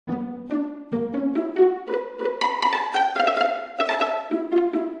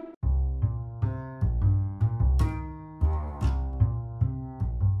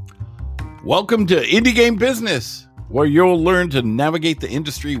Welcome to Indie Game Business, where you'll learn to navigate the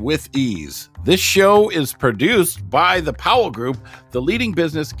industry with ease. This show is produced by the Powell Group, the leading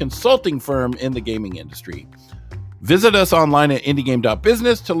business consulting firm in the gaming industry. Visit us online at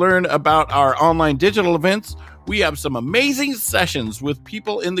indiegame.business to learn about our online digital events. We have some amazing sessions with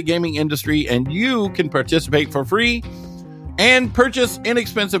people in the gaming industry, and you can participate for free and purchase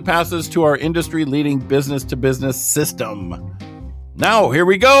inexpensive passes to our industry-leading business-to-business system. Now, here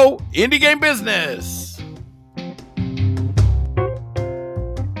we go, Indie Game Business.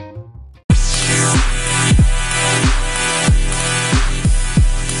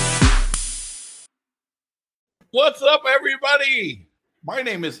 What's up, everybody? My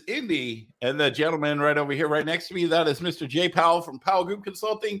name is Indy, and the gentleman right over here, right next to me, that is Mr. Jay Powell from Powell Group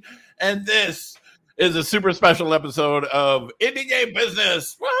Consulting, and this is a super special episode of Indie Game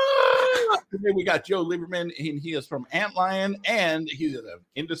Business. Today we got Joe Lieberman, and he is from Antlion, and he's an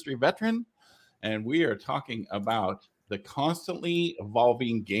industry veteran, and we are talking about the constantly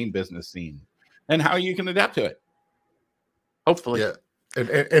evolving game business scene and how you can adapt to it. Hopefully. Yeah.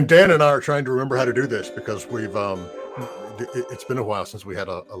 And Dan and I are trying to remember how to do this because we've it's been a while since we had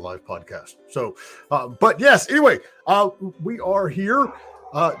a live podcast. So, but yes, anyway, we are here.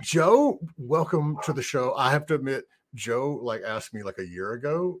 Joe, welcome to the show. I have to admit, Joe asked me a year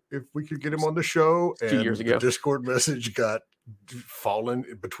ago if we could get him on the show, and 2 years ago, the Discord message got fallen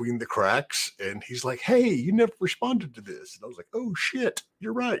between the cracks, and he's like, "Hey, you never responded to this," and I was like, "Oh shit,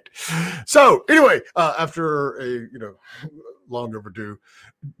 you're right." So anyway, after a long overdue,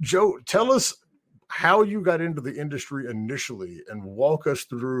 Joe, tell us how you got into the industry initially, and walk us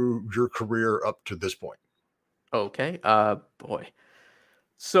through your career up to this point. Okay, boy.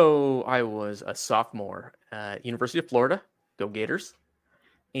 So I was a sophomore at University of Florida, go Gators,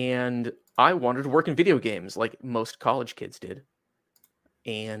 and I wanted to work in video games like most college kids did.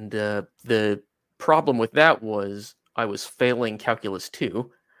 And the problem with that was I was failing Calculus 2.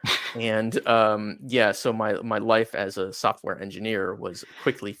 And so my life as a software engineer was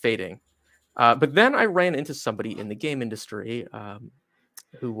quickly fading. But then I ran into somebody in the game industry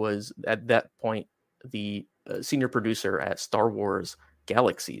who was at that point the senior producer at Star Wars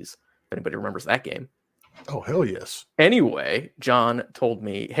Galaxies, if anybody remembers that game. Oh, hell yes. Anyway, John told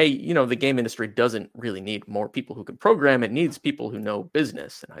me, hey, the game industry doesn't really need more people who can program. It needs people who know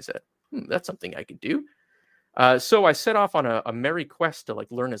business. And I said, that's something I could do. So I set off on a merry quest to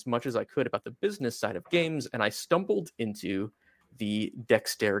learn as much as I could about the business side of games. And I stumbled into the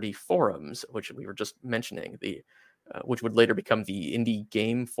Dexterity forums, which we were just mentioning, which would later become the Indie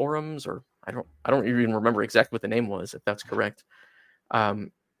Game forums, or I don't even remember exactly what the name was, if that's correct.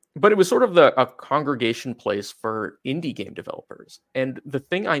 But it was sort of a congregation place for indie game developers. And the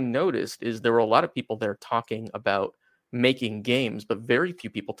thing I noticed is there were a lot of people there talking about making games, but very few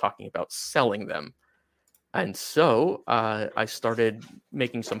people talking about selling them. And so I started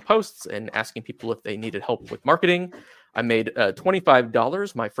making some posts and asking people if they needed help with marketing. I made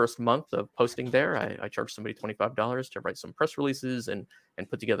 $25 my first month of posting there. I charged somebody $25 to write some press releases and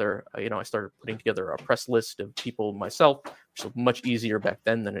put together, I started putting together a press list of people myself, which was much easier back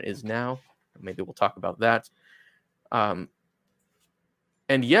then than it is now. Maybe we'll talk about that. That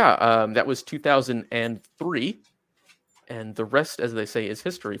was 2003. And the rest, as they say, is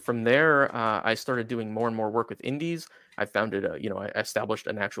history. From there, I started doing more and more work with indies. I founded, I established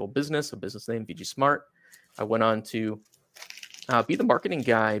an actual business, a business name, VG Smart. I went on to be the marketing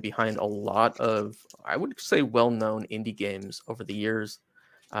guy behind a lot of, I would say, well-known indie games over the years,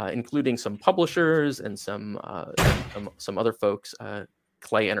 including some publishers and some other folks.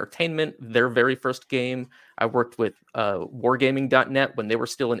 Clay Entertainment, their very first game. I worked with Wargaming.net when they were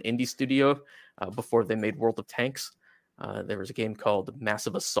still an indie studio before they made World of Tanks. There was a game called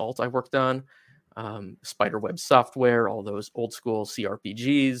Massive Assault I worked on, Spiderweb Software, all those old school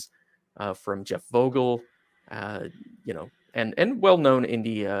CRPGs from Jeff Vogel, and well-known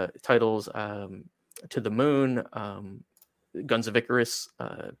indie titles, To the Moon, Guns of Icarus.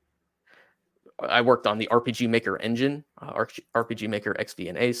 I worked on the RPG Maker engine, RPG Maker XD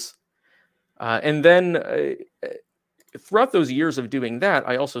and Ace. And then throughout those years of doing that,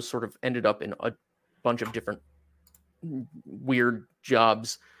 I also sort of ended up in a bunch of different weird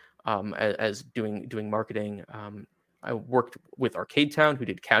jobs as doing marketing. I worked with Arcade Town, who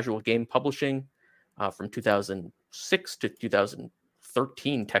did casual game publishing from 2006 to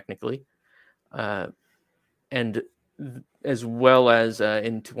 2013, technically. And as well as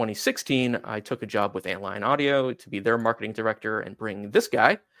in 2016, I took a job with Antlion Audio to be their marketing director and bring this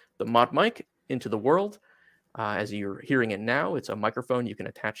guy, the Mod Mic, into the world. As you're hearing it now, it's a microphone you can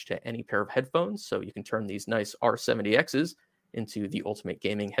attach to any pair of headphones, so you can turn these nice R70Xs into the ultimate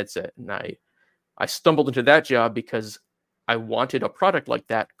gaming headset. And I stumbled into that job because I wanted a product like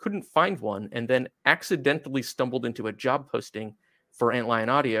that, couldn't find one, and then accidentally stumbled into a job posting for Antlion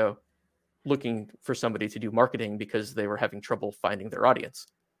Audio looking for somebody to do marketing because they were having trouble finding their audience.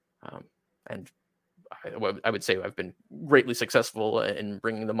 And I would say I've been greatly successful in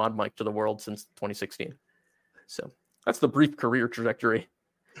bringing the mod mic to the world since 2016. So that's the brief career trajectory.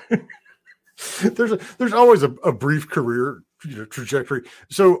 There's always a brief career trajectory.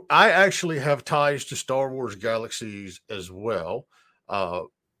 So I actually have ties to Star Wars Galaxies as well.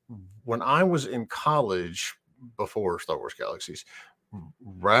 When I was in college before Star Wars Galaxies,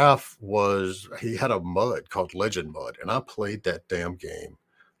 Raph he had a MUD called Legend MUD, and I played that damn game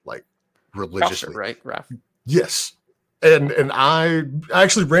like religiously. Kouser, right, Raph? Yes. And I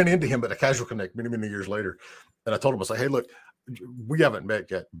actually ran into him at a Casual Connect many years later. And I told him, I was like, hey, look, we haven't met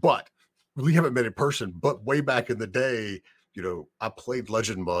yet, but we haven't met in person. But way back in the day, I played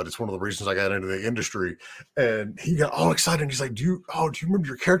Legend MUD. It's one of the reasons I got into the industry. And he got all excited. He's like, do you remember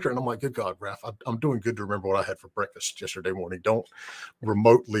your character? And I'm like, good God, Raph, I'm doing good to remember what I had for breakfast yesterday morning. Don't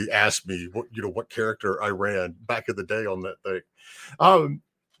remotely ask me what character I ran back in the day on that thing.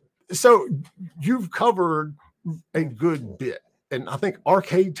 So you've covered a good bit. And I think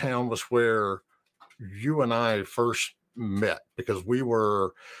Arcade Town was where you and I first met, because we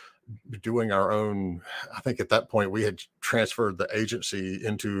were doing our own. I think at that point we had transferred the agency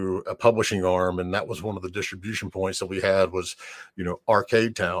into a publishing arm, and that was one of the distribution points that we had was,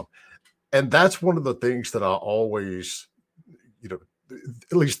 Arcade Town. And that's one of the things that I always,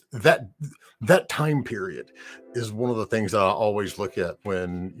 at least that time period is one of the things that I always look at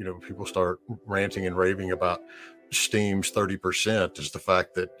when, people start ranting and raving about Steam's 30%, is the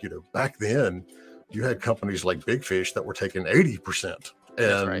fact that, back then you had companies like Big Fish that were taking 80%.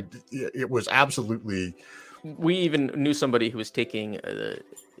 And right. It was absolutely. We even knew somebody who was taking,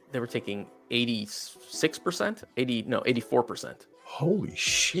 they were taking 86%, 84%. Holy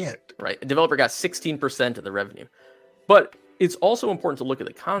shit. Right. A developer got 16% of the revenue. But it's also important to look at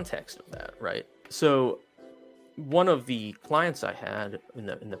the context of that, right? So one of the clients I had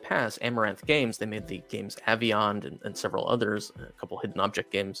in the past, Amaranth Games, they made the games Avion and several others, a couple hidden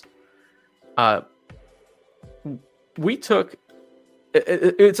object games. We took,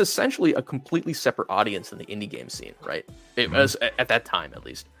 it's essentially a completely separate audience in the indie game scene, right? It was at that time, at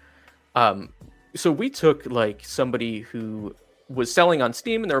least. So we took like somebody who was selling on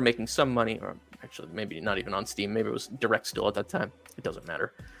Steam and they were making some money, or actually maybe not even on Steam, maybe it was direct still at that time. It doesn't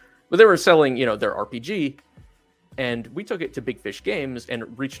matter. But they were selling, their RPG, and we took it to Big Fish Games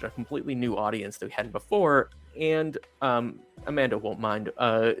and reached a completely new audience that we hadn't before. And Amanda won't mind.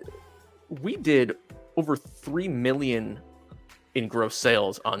 We did over 3 million in gross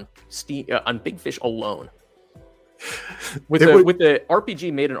sales on Steam, on Big Fish alone. With the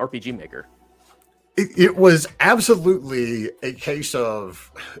RPG made an RPG Maker. It was absolutely a case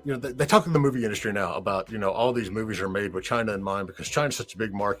of, they talk in the movie industry now about, all these movies are made with China in mind because China's such a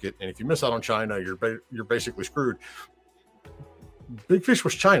big market. And if you miss out on China, you're basically screwed. Big Fish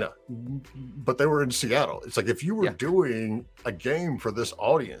was China, but they were in Seattle. It's like, if you were doing a game for this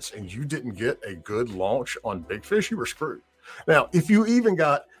audience and you didn't get a good launch on Big Fish, you were screwed. Now, if you even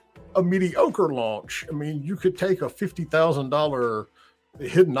got a mediocre launch, I mean, you could take a $50,000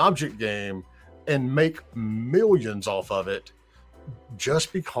 hidden object game and make millions off of it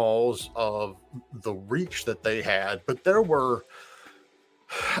just because of the reach that they had. But there were,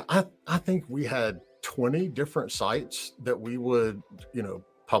 I think we had 20 different sites that we would,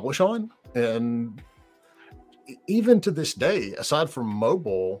 publish on. And even to this day, aside from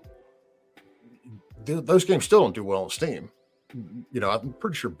mobile, those games still don't do well on Steam. I'm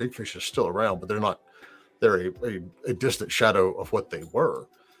pretty sure Big Fish is still around, but they're a distant shadow of what they were.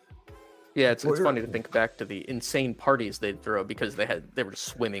 Yeah, it's funny to think back to the insane parties they'd throw because they were just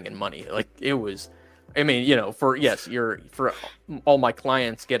swimming in money. Like, it was, I mean, for all my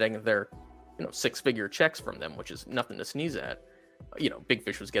clients getting their, 6-figure checks from them, which is nothing to sneeze at. Big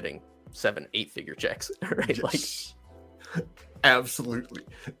Fish was getting 7-8-figure checks, right? Yes. Like, absolutely.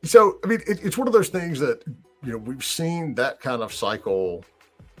 So, I mean, it's one of those things that, we've seen that kind of cycle.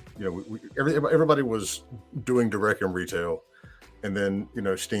 Everybody was doing direct and retail. And then,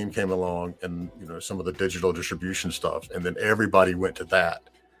 Steam came along and, some of the digital distribution stuff. And then everybody went to that.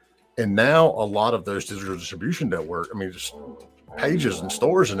 And now a lot of those digital distribution network, just pages and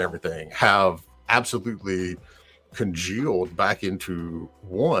stores and everything have absolutely congealed back into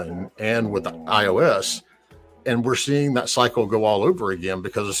one, and with iOS. And we're seeing that cycle go all over again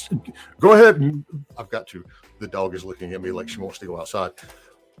because go ahead. And the dog is looking at me like she wants to go outside.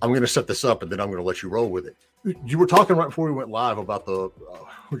 I'm going to set this up and then I'm going to let you roll with it. You were talking right before we went live about the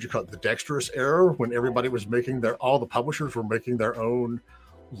what'd you call it, the dexterous era, when everybody was making all the publishers were making their own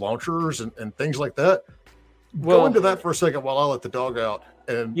launchers and things like that. Go into that for a second while I let the dog out.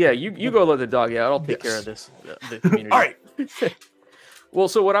 And yeah, you go let the dog out. I'll take care of this, the community. All right. Well,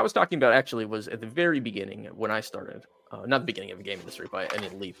 so what I was talking about actually was at the very beginning when I started, not the beginning of the game industry by any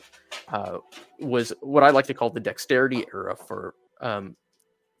leap, was what I like to call the dexterity era for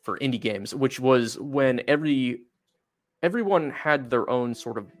indie games, which was when everyone had their own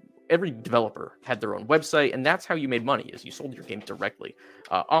sort of, every developer had their own website, and that's how you made money, is you sold your game directly,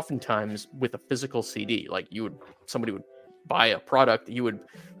 oftentimes with a physical CD. Like somebody would buy a product, you would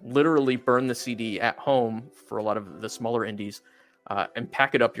literally burn the CD at home for a lot of the smaller indies, and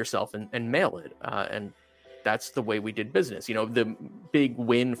pack it up yourself and mail it, and that's the way we did business. You know, the big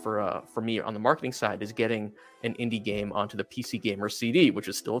win for me on the marketing side is getting an indie game onto the PC Gamer CD, which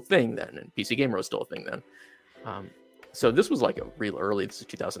is still a thing then, and PC Gamer was still a thing then. So this was like a real early, this is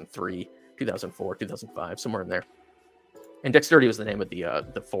 2003, 2004, 2005, somewhere in there. And Dexterity was the name of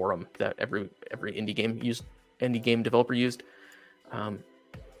the forum that every indie game developer used.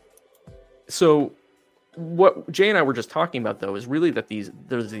 So what Jay and I were just talking about, though, is really that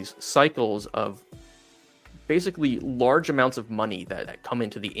there's these cycles of basically large amounts of money that come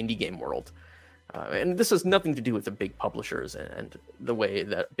into the indie game world. And this has nothing to do with the big publishers and the way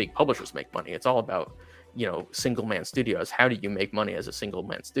that big publishers make money. It's all about, single man studios. How do you make money as a single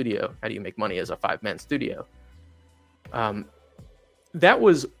man studio? How do you make money as a 5-man studio? That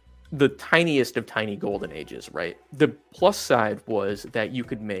was the tiniest of tiny golden ages, right? The plus side was that you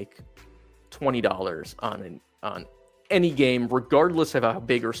could make $20 on any game, regardless of how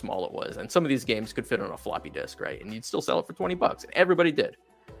big or small it was. And some of these games could fit on a floppy disk, right? And you'd still sell it for $20, and everybody did.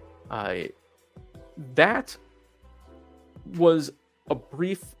 That was a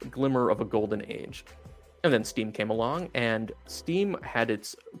brief glimmer of a golden age. And then Steam came along, and Steam had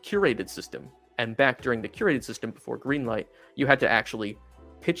its curated system. And back during the curated system before Greenlight, you had to actually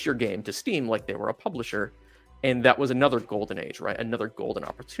pitch your game to Steam like they were a publisher. And that was another golden age, right? Another golden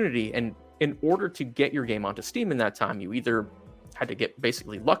opportunity. And in order to get your game onto Steam in that time, you either had to get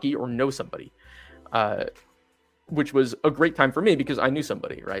basically lucky or know somebody, which was a great time for me because I knew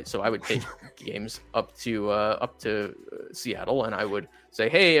somebody, right? So I would take games up to Seattle, and I would say,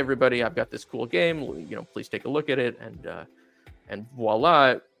 "Hey, everybody, I've got this cool game. Please take a look at it." And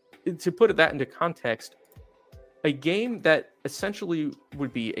voila! To put that into context, a game that essentially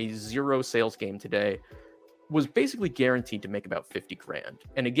would be a zero sales game today was basically guaranteed to make about $50,000,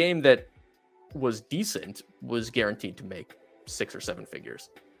 and a game that was decent was guaranteed to make 6 or 7 figures.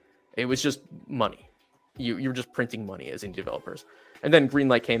 It was just money. You're just printing money as indie developers. And then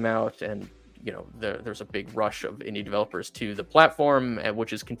Greenlight came out, and there's a big rush of indie developers to the platform,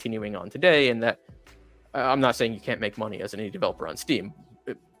 which is continuing on today. And that I'm not saying you can't make money as an indie developer on Steam,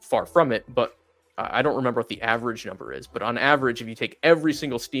 far from it, but I don't remember what the average number is, but on average, if you take every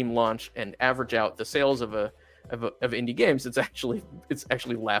single Steam launch and average out the sales of indie games, it's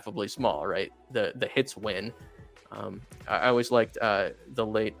actually laughably small, right? The hits win. I always liked the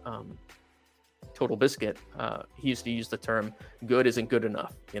late Total Biscuit. He used to use the term "good isn't good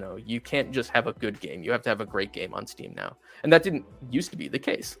enough." You can't just have a good game; you have to have a great game on Steam now, and that didn't used to be the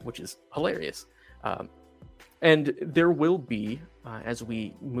case, which is hilarious. And there will be, as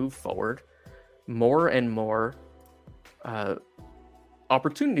we move forward, more and more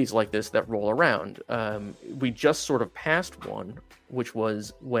opportunities like this that roll around. We just sort of passed one, which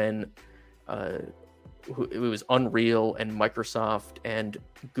was when it was Unreal and Microsoft and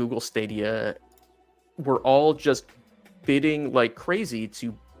Google Stadia were all just bidding like crazy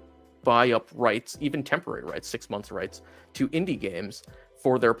to buy up rights, even temporary rights, 6 months rights, to indie games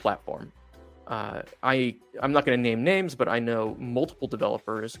for their platform. I'm not going to name names, but I know multiple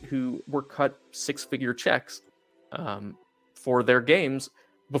developers who were cut 6-figure checks for their games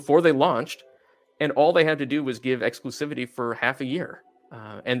before they launched, and all they had to do was give exclusivity for half a year,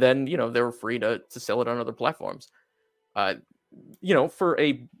 and then they were free to sell it on other platforms. For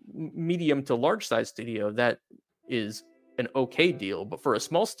a medium to large size studio, that is an okay deal, but for a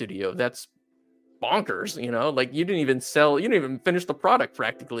small studio, that's bonkers. Like you didn't even finish the product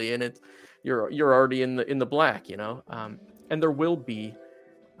practically, and you're already in the black. And there will be,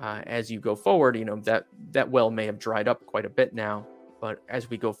 as you go forward, that well may have dried up quite a bit now, but as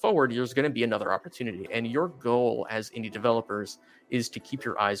we go forward, there's going to be another opportunity, and your goal as indie developers is to keep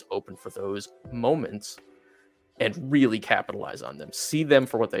your eyes open for those moments and really capitalize on them. See them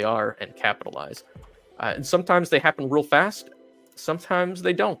for what they are and capitalize. And sometimes they happen real fast. Sometimes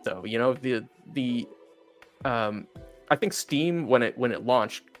they don't, though. I think Steam, when it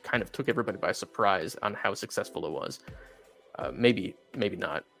launched, kind of took everybody by surprise on how successful it was. Maybe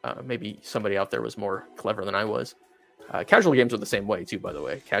not. Maybe somebody out there was more clever than I was. Casual games are the same way too, by the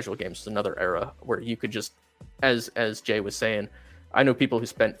way. Casual games is another era where you could just, as Jay was saying, I know people who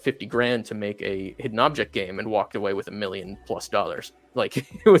spent $50,000 to make a hidden object game and walked away with $1 million+. Like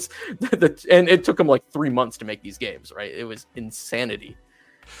it was, and it took them like 3 months to make these games, right? It was insanity.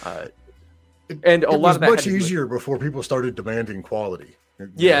 And a lot of that much easier before people started demanding quality.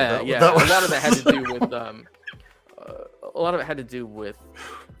 Yeah. A lot of that had to do with a lot of it had to do with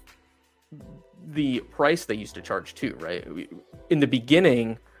the price they used to charge too, right? In the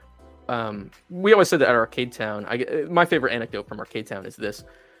beginning, we always said that at Arcade Town. My favorite anecdote from Arcade Town is this: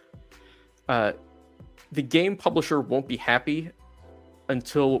 the game publisher won't be happy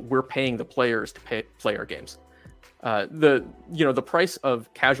until we're paying the players to play our games. The price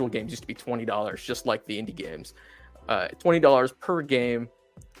of casual games used to be $20, just like the indie games, $20 per game,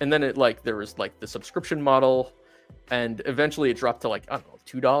 and then there was like the subscription model, and eventually it dropped to like, I don't know,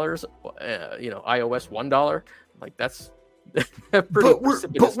 $2. iOS $1. Like that's but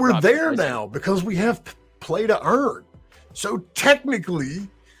we're there now because we have play to earn. So technically,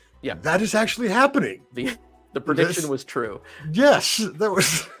 yeah, that is actually happening. The prediction was true. Yes, that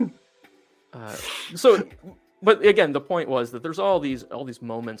was. But again, the point was that there's all these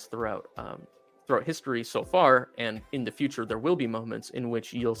moments throughout history so far, and in the future there will be moments in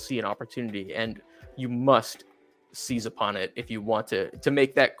which you'll see an opportunity, and you must seize upon it if you want to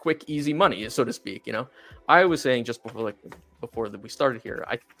make that quick, easy money, so to speak. I was saying just before we started here,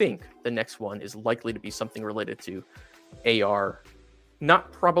 I think the next one is likely to be something related to AR,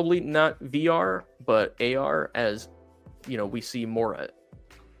 probably not VR, but AR, as we see more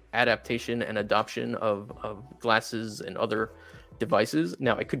adaptation and adoption of glasses and other devices.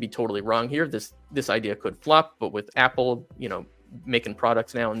 Now, I could be totally wrong here. This idea could flop, but with Apple, making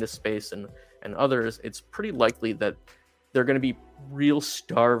products now in this space and others, it's pretty likely that they're going to be real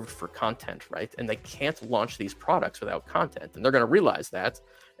starved for content, right? And they can't launch these products without content, and they're going to realize that.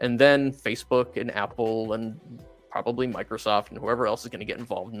 And then Facebook and Apple and probably Microsoft and whoever else is going to get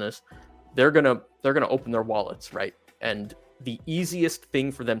involved in this, they're going to open their wallets, right? And the easiest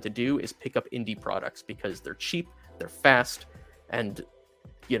thing for them to do is pick up indie products because they're cheap, they're fast, and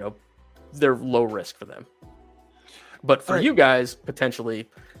they're low risk for them. But for you guys, potentially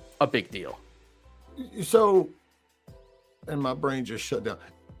a big deal. So, and my brain just shut down.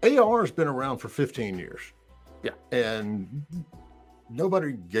 AR has been around for 15 years. Yeah. And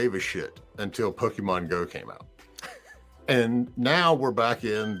nobody gave a shit until Pokemon Go came out. And now we're back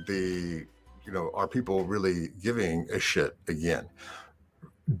in the, are people really giving a shit again?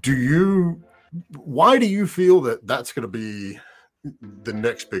 Why do you feel that that's going to be the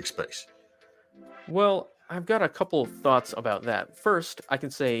next big space? Well, I've got a couple of thoughts about that. First,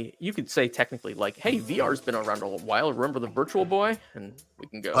 you could say technically, like, hey, VR's been around a while. Remember the Virtual Boy? And we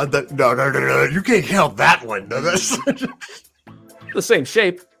can go. No. You can't count that one. No, that's the same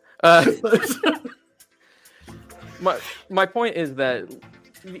shape. My point is that,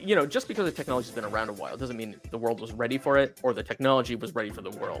 just because the technology's been around a while doesn't mean the world was ready for it or the technology was ready for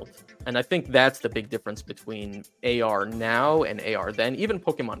the world. And I think that's the big difference between AR now and AR then. Even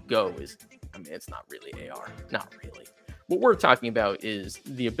Pokemon Go it's not really AR. Not really. What we're talking about is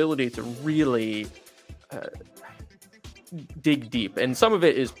the ability to really dig deep. And some of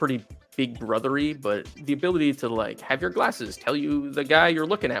it is pretty big brothery, but the ability to have your glasses tell you the guy you're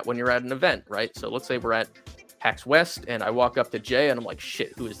looking at when you're at an event, right? So let's say we're at PAX West and I walk up to Jay and I'm like,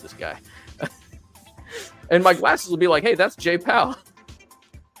 shit, who is this guy? And my glasses will be like, hey, that's Jay Powell.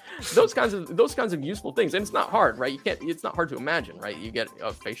 Those kinds of useful things. And it's not hard, right? It's not hard to imagine, right? You get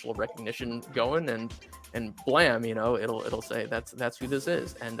a facial recognition going and blam, it'll say that's who this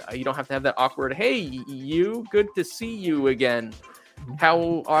is. And you don't have to have that awkward, hey, you, good to see you again.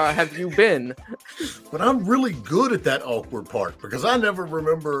 How have you been? But I'm really good at that awkward part because I never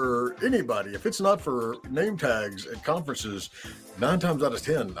remember anybody. If it's not for name tags at conferences, 9 times out of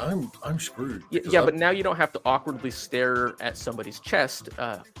 10, I'm screwed. Yeah, but now you don't have to awkwardly stare at somebody's chest,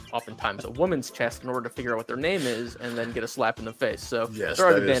 oftentimes a woman's chest, in order to figure out what their name is and then get a slap in the face. So yes, there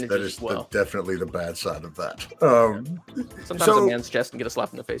are advantages as well. Definitely the bad side of that. Sometimes a man's chest can get a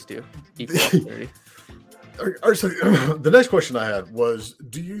slap in the face too. Equal opportunity. So the next question I had was,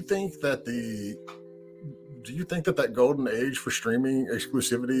 do you think that that golden age for streaming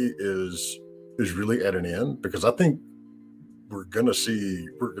exclusivity is really at an end? Because I think we're going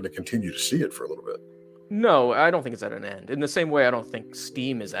to continue to see it for a little bit. No, I don't think it's at an end. In the same way, I don't think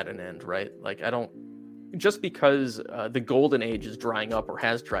Steam is at an end, right? Like, just because the golden age is drying up or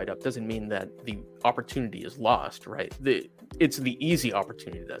has dried up doesn't mean that the opportunity is lost, right? It's the easy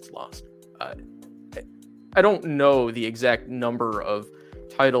opportunity that's lost. I don't know the exact number of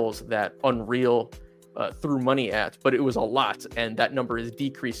titles that Unreal threw money at, but it was a lot, and that number is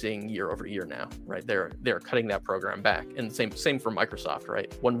decreasing year over year now, right? They're cutting that program back, and same for Microsoft,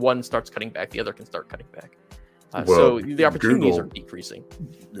 right? When one starts cutting back, the other can start cutting back. So the opportunities are decreasing.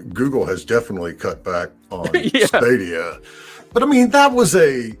 Google has definitely cut back on Stadia, but I mean that was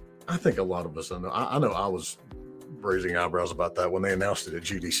I think a lot of us I know I was raising eyebrows about that when they announced it at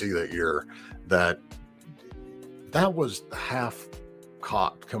GDC that year. That was half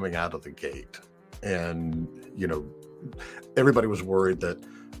cocked coming out of the gate. And, everybody was worried that,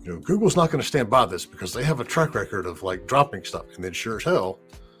 Google's not going to stand by this because they have a track record of like dropping stuff. And then sure as hell,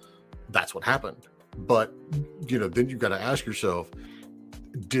 that's what happened. But, then you've got to ask yourself,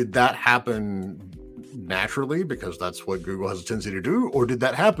 did that happen naturally because that's what Google has a tendency to do? Or did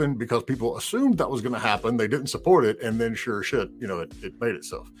that happen because people assumed that was going to happen? They didn't support it. And then sure as shit, it made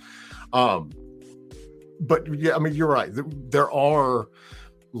itself. But yeah, I mean, you're right. There are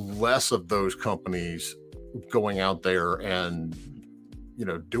less of those companies going out there and,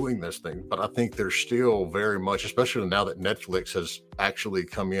 doing this thing. But I think there's still very much, especially now that Netflix has actually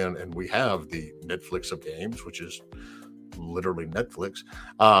come in and we have the Netflix of games, which is literally Netflix.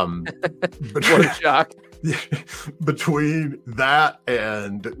 What a shock. Between that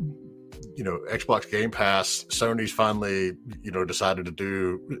and, Xbox Game Pass, Sony's finally, decided to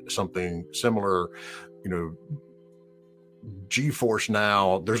do something similar. GeForce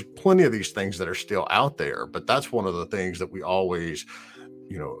Now, there's plenty of these things that are still out there, but that's one of the things that we always,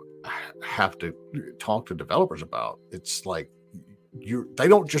 have to talk to developers about. It's like they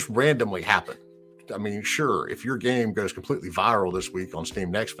don't just randomly happen. I mean, sure, if your game goes completely viral this week on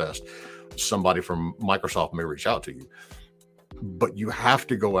Steam Next Fest, somebody from Microsoft may reach out to you. But you have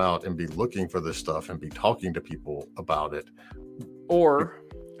to go out and be looking for this stuff and be talking to people about it. Or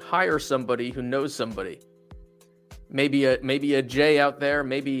hire somebody who knows somebody. Maybe a Jay out there,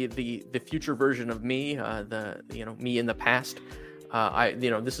 maybe the future version of me, me in the past.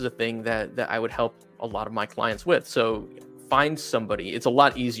 This is a thing that I would help a lot of my clients with. So find somebody. It's a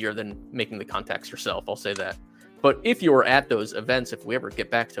lot easier than making the contacts yourself, I'll say that. But if you're at those events, if we ever get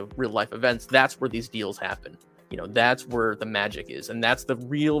back to real life events, that's where these deals happen. That's where the magic is. And that's the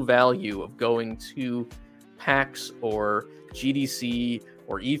real value of going to PAX or GDC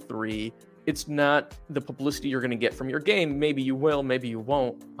or E3. It's not the publicity you're going to get from your game. Maybe you will, maybe you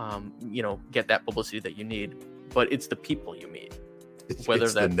won't, get that publicity that you need. But it's the people you meet. It's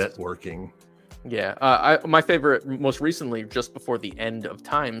the networking. Yeah. My favorite, most recently, just before the end of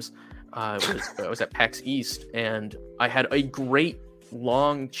times, I was at PAX East, and I had a great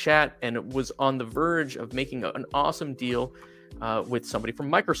long chat, and it was on the verge of making an awesome deal with somebody from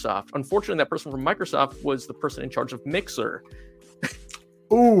Microsoft. Unfortunately, that person from Microsoft was the person in charge of Mixer.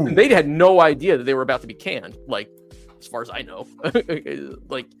 Ooh. And they had no idea that they were about to be canned, like, as far as I know.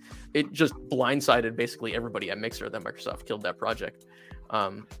 Like, it just blindsided basically everybody at Mixer that Microsoft killed that project.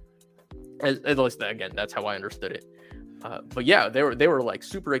 At least, again, that's how I understood it. But yeah, they were like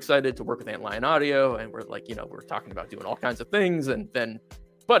super excited to work with Antlion Audio, and we're like, we're talking about doing all kinds of things, and then,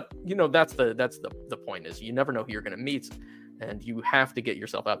 but that's the point, is you never know who you're going to meet, and you have to get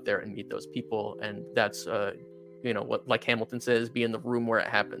yourself out there and meet those people, and that's what, like Hamilton says, be in the room where it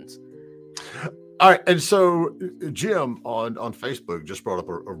happens. All right, and so Jim on Facebook just brought up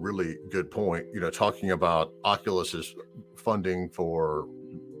a really good point. Talking about Oculus's funding for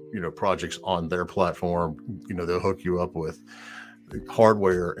projects on their platform. They'll hook you up with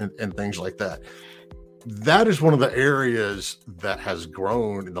hardware and things like that. That is one of the areas that has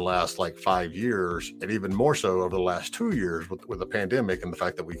grown in the last 5 years, and even more so over the last 2 years with the pandemic and the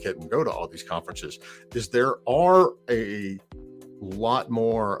fact that we couldn't go to all these conferences. Is there are a lot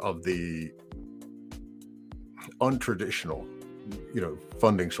more of the untraditional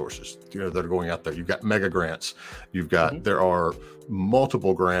funding sources that are going out there. You've got mega grants, there are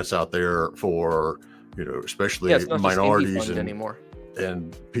multiple grants out there for especially minorities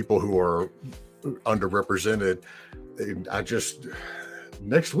and people who are underrepresented. And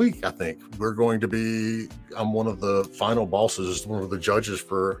next week, I think I'm one of the final bosses, one of the judges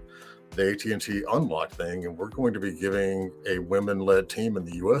for the AT&T Unlock thing, and we're going to be giving a women-led team in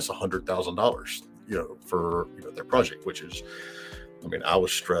the US $100,000 for their project, which is, I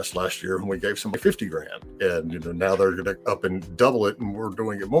was stressed last year when we gave somebody $50,000, and now they're going to up and double it, and we're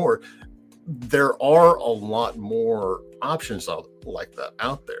doing it more. There are a lot more options like that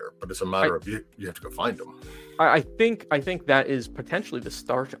out there, but it's a matter of you have to go find them. I think that is potentially the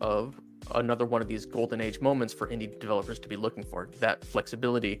start of another one of these golden age moments for indie developers to be looking for, that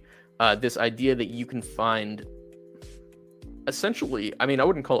flexibility, this idea that you can find essentially, I mean, I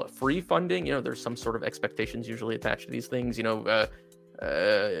wouldn't call it free funding. You know, there's some sort of expectations usually attached to these things. You know,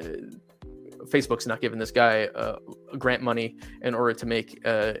 Facebook's not giving this guy grant money in order to make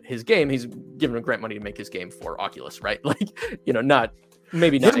his game. He's giving him grant money to make his game for Oculus, right? Like, you know, not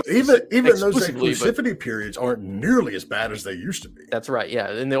maybe not even those exclusively, exclusivity periods aren't nearly as bad as they used to be. That's right.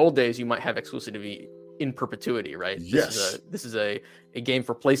 Yeah, in the old days, you might have exclusivity in perpetuity, right? Yes. This is a game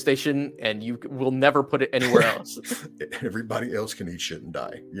for PlayStation, and you will never put it anywhere else. Everybody else can eat shit and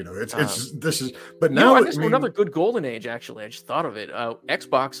die. You know, but now another good golden age. Actually, I just thought of it.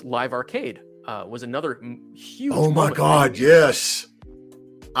 Xbox Live Arcade was another huge. Oh my God! Yes,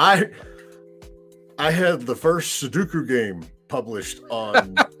 I had the first Sudoku game published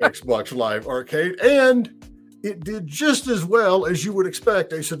on Xbox Live Arcade, and it did just as well as you would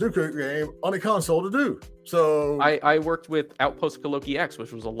expect a Sudoku game on a console to do. So I worked with Outpost Koloki X,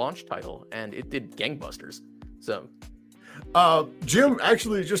 which was a launch title, and it did gangbusters. So Jim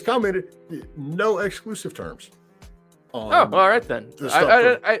actually just commented, no exclusive terms. All right then.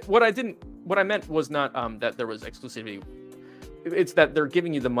 What I meant was not that there was exclusivity. It's that they're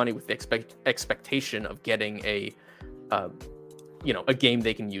giving you the money with the expectation of getting a game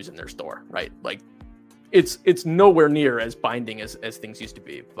they can use in their store, right? Like, it's nowhere near as binding as things used to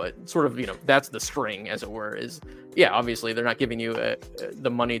be, but sort of, you know, that's the string, as it were. Is, yeah, obviously they're not giving you the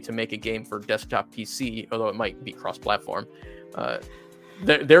money to make a game for desktop PC, although it might be cross-platform.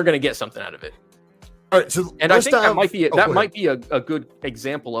 They're going to get something out of it. All right, so and I think that might be a good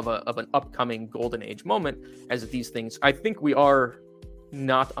example of an upcoming golden age moment, as these things. I think we are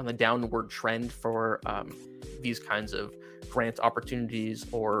not on the downward trend for these kinds of grant opportunities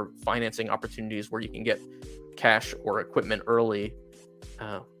or financing opportunities where you can get cash or equipment early,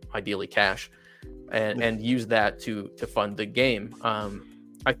 ideally cash, and use that to fund the game.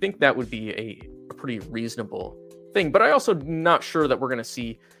 I think that would be a pretty reasonable thing, but I also not sure that we're going to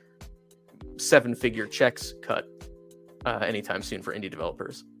see 7-figure checks cut anytime soon for indie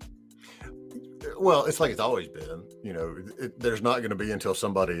developers. Well, it's like it's always been. You know, there's not going to be until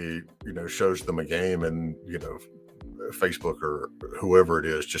somebody, you know, shows them a game and, you know, Facebook or whoever it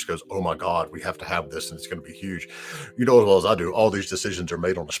is just goes, oh my God, we have to have this and it's going to be huge. You know as well as I do, all these decisions are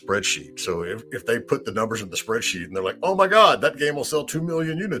made on a spreadsheet. So if they put the numbers in the spreadsheet and they're like, oh my God, that game will sell 2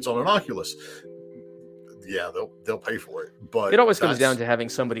 million units on an Oculus, yeah, they'll pay for it. But it always comes down to having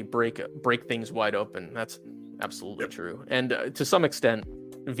somebody break things wide open. That's absolutely true. And to some extent,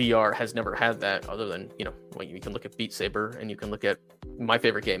 VR has never had that, other than, you know, well, you can look at Beat Saber and you can look at my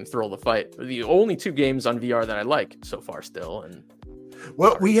favorite game, Thrill the Fight. The only 2 games on VR that I like so far still. And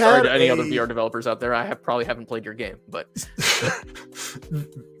well, we had any other VR developers out there. I probably haven't played your game, but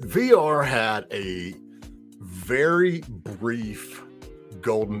VR had a very brief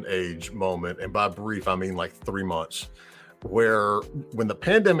golden age moment, and by brief I mean like 3 months, where when the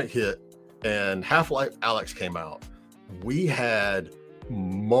pandemic hit and Half-Life Alyx came out, we had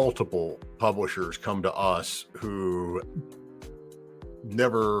multiple publishers come to us who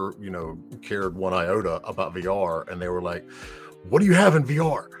never, you know, cared one iota about VR, and they were like, what do you have in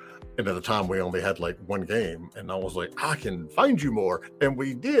VR? And at the time we only had like 1 game, and I was like, I can find you more, and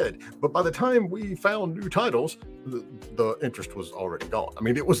we did. But by the time we found new titles, the interest was already gone. I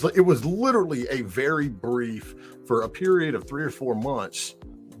mean, it was literally a very brief, for a period of 3 or 4 months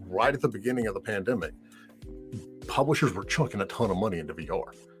right at the beginning of the pandemic, publishers were chunking a ton of money into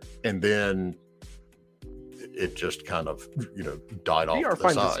VR, and then it just kind of, you know, died off. VR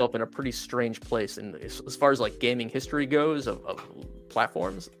finds itself in a pretty strange place, and as far as like gaming history goes of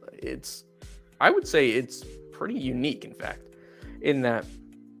platforms, I would say it's pretty unique, in fact, in that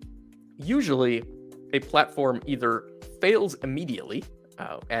usually a platform either fails immediately,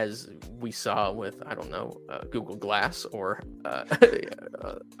 as we saw with, I don't know, Google Glass or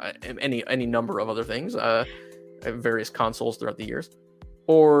any number of other things, various consoles throughout the years,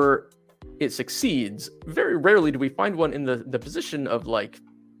 or it succeeds. Very rarely do we find one in the position of like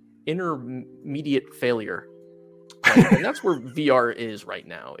intermediate failure. And that's where VR is right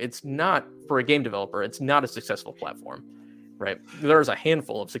now. It's not, for a game developer, it's not a successful platform, right? There's a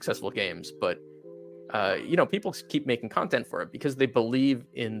handful of successful games, but you know, people keep making content for it because they believe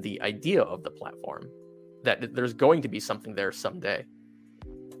in the idea of the platform, that there's going to be something there someday.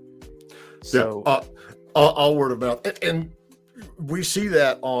 So all word of mouth, and we see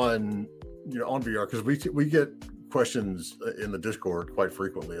that on, you know, on VR, because we get questions in the Discord quite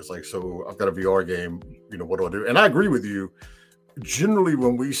frequently. It's like, so I've got a VR game, you know, what do I do? And I agree with you. Generally,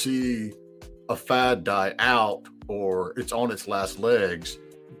 when we see a fad die out or it's on its last legs,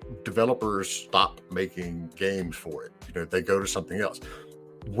 developers stop making games for it. They go to something else.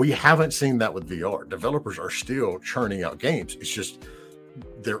 We haven't seen that with VR. Developers are still churning out games. It's just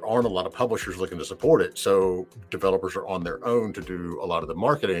there aren't a lot of publishers looking to support it. So developers are on their own to do a lot of the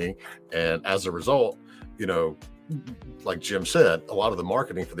marketing. And as a result, like Jim said, a lot of the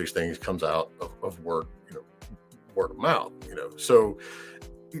marketing for these things comes out of word of mouth, So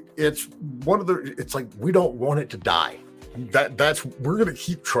it's it's like, we don't want it to die. We're going to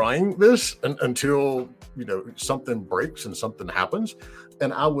keep trying this until, something breaks and something happens.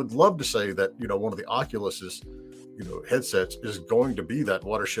 And I would love to say that, one of the Oculus's, headsets is going to be that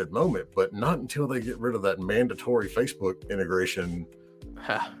watershed moment, but not until they get rid of that mandatory Facebook integration.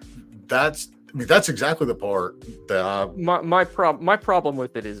 That's exactly the part that my problem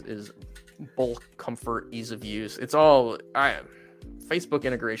with it is bulk, comfort, ease of use. It's all Facebook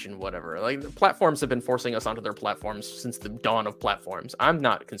integration, whatever. Like, the platforms have been forcing us onto their platforms since the dawn of platforms. I'm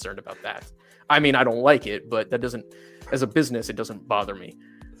not concerned about that. I mean, I don't like it, but that doesn't, as a business, it doesn't bother me.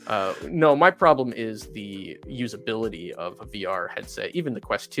 No, my problem is the usability of a VR headset, even the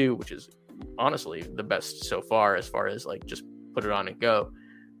Quest 2, which is honestly the best so far as like just put it on and go.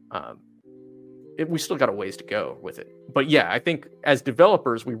 We still got a ways to go with it. But yeah, I think as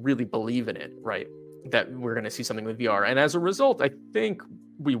developers, we really believe in it, right? That we're going to see something with VR. And as a result, I think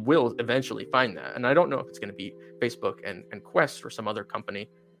we will eventually find that. And I don't know if it's going to be Facebook and Quest or some other company,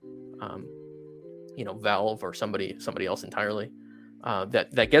 Valve or somebody else entirely,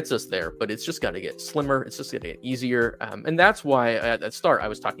 that gets us there. But it's just got to get slimmer. It's just going to get easier. And that's why at the start, I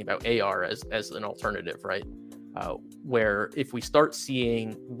was talking about AR as an alternative, right? Where if we start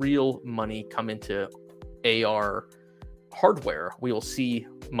seeing real money come into AR hardware, we will see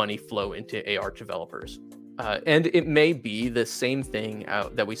money flow into AR developers. And it may be the same thing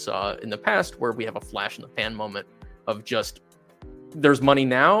that we saw in the past, where we have a flash in the pan moment of just, there's money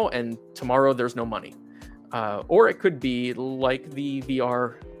now and tomorrow there's no money. Or it could be like the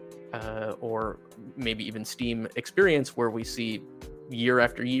VR or maybe even Steam experience, where we see year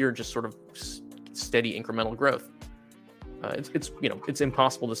after year just sort of steady incremental growth. It's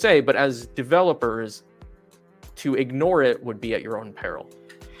impossible to say, but as developers, to ignore it would be at your own peril.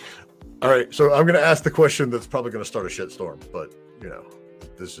 All right, so I'm going to ask the question that's probably going to start a shitstorm, but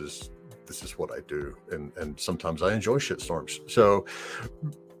this is what I do, and sometimes I enjoy shitstorms. So,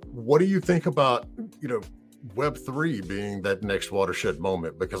 what do you think about Web3 being that next watershed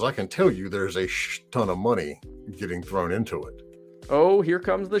moment? Because I can tell you, there's a ton of money getting thrown into it. Oh, here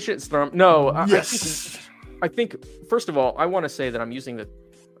comes the shitstorm. No, yes. I think first of all, I want to say that I'm using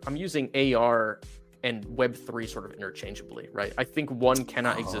AR and Web3 sort of interchangeably, right? I think one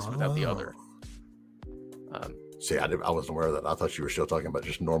cannot exist without the other. See, I wasn't aware of that. I thought you were still talking about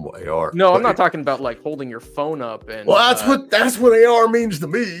just normal AR. No, I'm not talking about like holding your phone up and. Well, that's what AR means to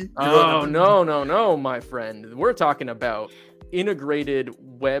me. No, my friend. We're talking about integrated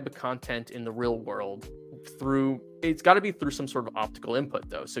web content in the real world it's got to be through some sort of optical input,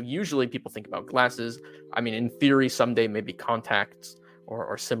 though. So usually people think about glasses. I mean, in theory, someday maybe contacts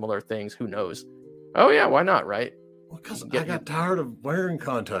or similar things. Who knows? Oh yeah, why not, right? Well, because I got tired of wearing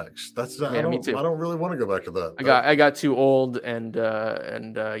contacts. Yeah, me too. I don't really want to go back to that. I got too old, and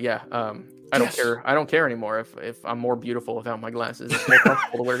yeah. I don't care. I don't care anymore if I'm more beautiful without my glasses. It's more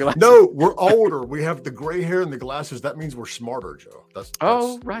comfortable to wear glasses. No, we're older. We have the gray hair and the glasses. That means we're smarter, Joe. That's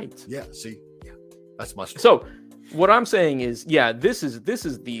right. Yeah. See, yeah, that's my story. So, what I'm saying is, yeah, this is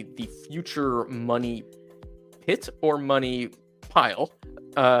the future money pit or money pile,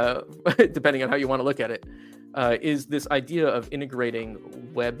 depending on how you want to look at it. Is this idea of integrating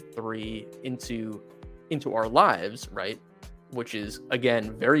Web3 into our lives, right? Which is,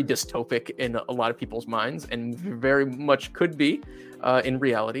 again, very dystopic in a lot of people's minds, and very much could be in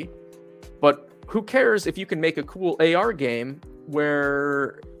reality. But who cares if you can make a cool AR game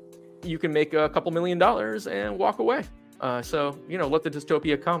where you can make a couple $1 million and walk away? So, let the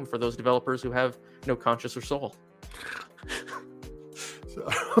dystopia come for those developers who have no conscience or soul.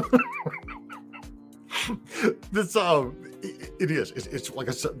 It is. It's like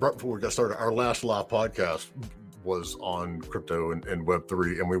I said right before we got started. Our last live podcast was on crypto and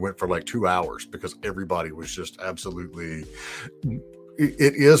Web3, and we went for like 2 hours because everybody was just absolutely.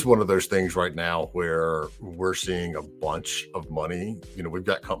 It is one of those things right now where we're seeing a bunch of money. We've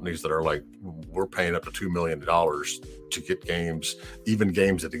got companies that are like, we're paying up to $2 million to get games, even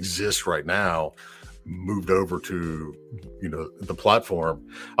games that exist right now, moved over to the platform.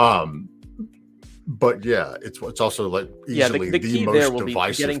 But yeah, it's also like easily the most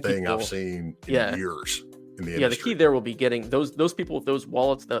divisive thing I've seen in years in the industry. Yeah, the key there will be getting those people with those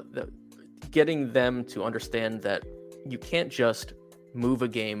wallets, getting them to understand that you can't just move a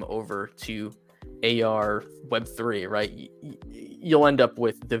game over to AR Web3, right? You'll end up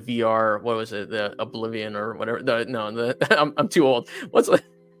with the VR. What was it? The Oblivion or whatever. I'm too old. What's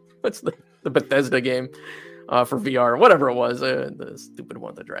the Bethesda game for VR? Whatever it was. The stupid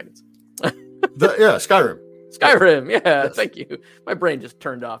one with the dragons. Skyrim. Skyrim. Yeah. Yes. Thank you. My brain just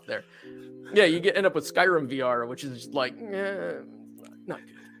turned off there. Yeah, you end up with Skyrim VR, which is like, not good.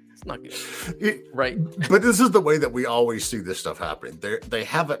 It's not good, right? But this is the way that we always see this stuff happening. They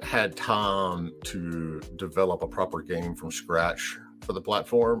haven't had time to develop a proper game from scratch for the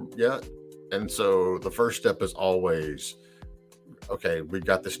platform yet. And so the first step is always, okay, we've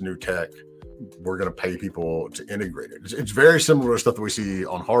got this new tech. We're going to pay people to integrate it. It's very similar to stuff that we see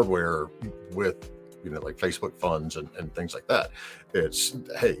on hardware with, like Facebook funds and things like that. It's,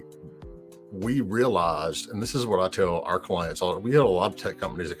 hey, we realized, and this is what I tell our clients, we have a lot of tech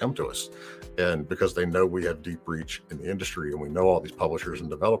companies that come to us, and because they know we have deep reach in the industry and we know all these publishers and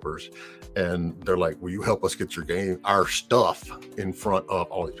developers, and they're like, will you help us get our stuff in front of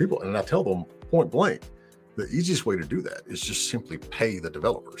all these people? And I tell them point blank, the easiest way to do that is just simply pay the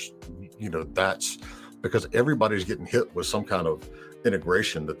developers. That's because everybody's getting hit with some kind of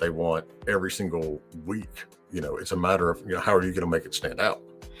integration that they want every single week. It's a matter of, how are you going to make it stand out?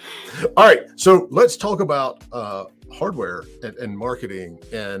 All right, so let's talk about hardware and marketing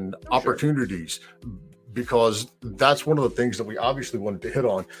and opportunities, because that's one of the things that we obviously wanted to hit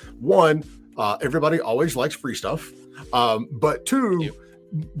on. One, everybody always likes free stuff, but two,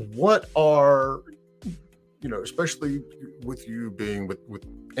 what are, especially with you being with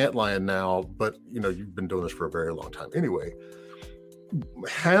Antlion now, but you've been doing this for a very long time anyway,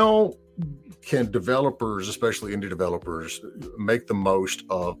 how can developers, especially indie developers, make the most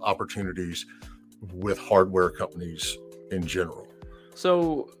of opportunities with hardware companies in general?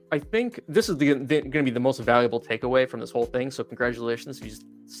 So I think this is going to be the most valuable takeaway from this whole thing. So congratulations, you just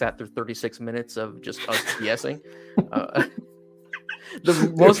sat through 36 minutes of just us BSing.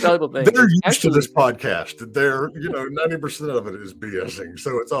 The most valuable thing. They're used to this podcast. They're 90% of it is BSing,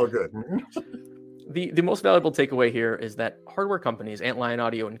 so it's all good. The most valuable takeaway here is that hardware companies, Antlion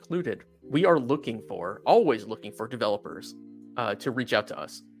Audio included, we are always looking for developers to reach out to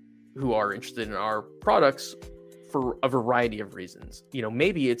us who are interested in our products for a variety of reasons.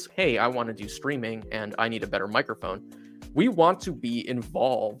 Maybe it's, hey, I want to do streaming and I need a better microphone. We want to be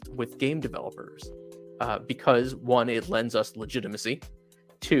involved with game developers because, one, it lends us legitimacy.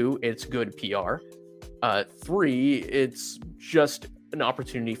 Two, it's good PR. Three, it's just an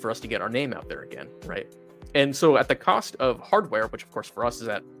opportunity for us to get our name out there again, right? And so at the cost of hardware, which of course for us is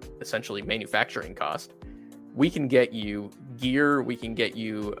at essentially manufacturing cost, we can get you gear, we can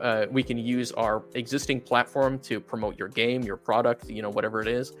use our existing platform to promote your game, your product, whatever it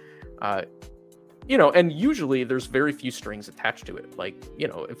is. And usually there's very few strings attached to it. Like,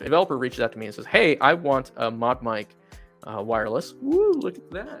 if a developer reaches out to me and says, hey, I want a Mod Mic wireless. Woo, look at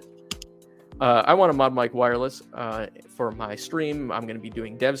that. I want a Mod Mic wireless for my stream. I'm going to be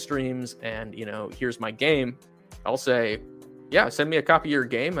doing dev streams, and here's my game. I'll say, yeah, send me a copy of your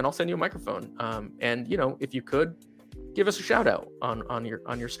game, and I'll send you a microphone. And if you could, give us a shout out on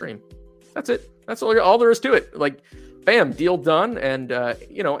your stream. That's it. That's all there is to it. Like, bam, deal done. And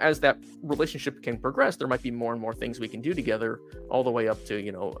as that relationship can progress, there might be more and more things we can do together, all the way up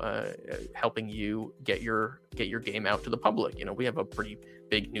to helping you get your game out to the public. We have a pretty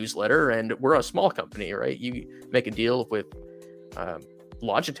big newsletter, and we're a small company, right? You make a deal with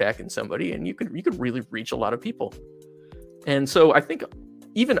Logitech and somebody, and you could really reach a lot of people. And so I think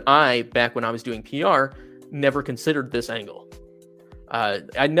even back when I was doing PR, never considered this angle.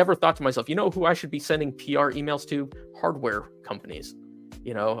 I never thought to myself, who I should be sending PR emails to? Hardware companies,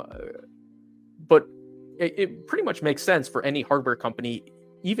 but it pretty much makes sense for any hardware company,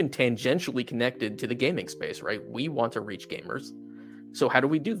 even tangentially connected to the gaming space, right? We want to reach gamers. So how do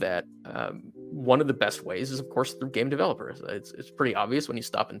we do that? One of the best ways is, of course, through game developers. It's pretty obvious when you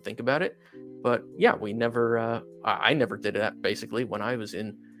stop and think about it. But yeah, I never did that basically when I was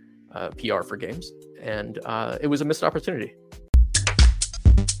in PR for games, and it was a missed opportunity.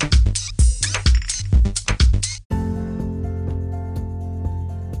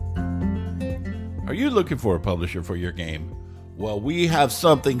 Are you looking for a publisher for your game? Well, we have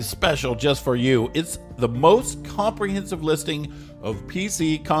something special just for you. It's the most comprehensive listing of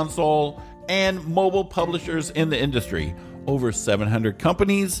PC, console, and mobile publishers in the industry. Over 700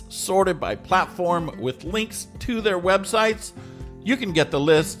 companies sorted by platform with links to their websites. You can get the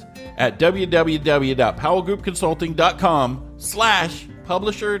list at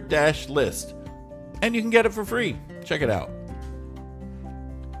www.powellgroupconsulting.com/publisher-list. And you can get it for free. Check it out.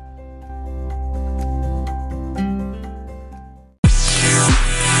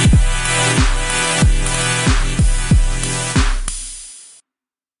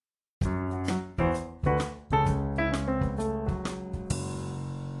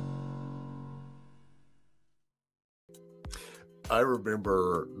 I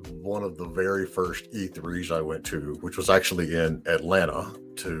remember one of the very first E3s I went to, which was actually in Atlanta,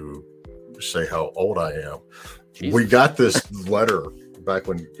 to say how old I am. Jesus. We got this letter back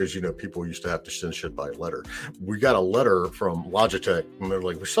when, because, people used to have to send shit by letter. We got a letter from Logitech, and they're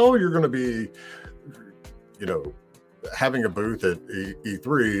like, so you're going to be, having a booth at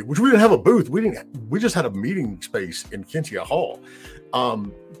E3, which we didn't have a booth. We just had a meeting space in Kintia Hall.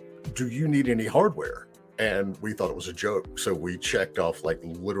 Do you need any hardware? And we thought it was a joke. So we checked off like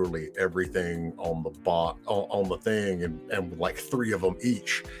literally everything on on the thing and like 3 of them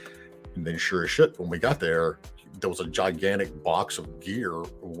each. And then sure as shit, when we got there was a gigantic box of gear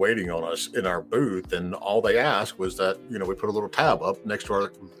waiting on us in our booth. And all they asked was that, we put a little tab up next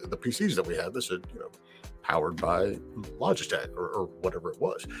to the PCs that we had that said, powered by Logitech or whatever it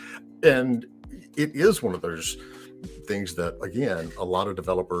was. And it is one of those things that, again, a lot of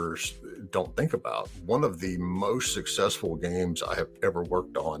developers don't think about. One of the most successful games I have ever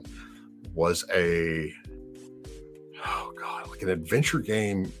worked on was like an adventure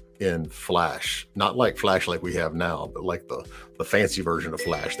game in Flash, not like Flash like we have now, but like the fancy version of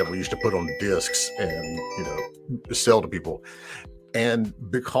Flash that we used to put on discs and, sell to people. And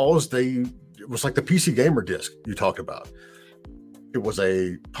because it was like the PC Gamer disc you talked about. It was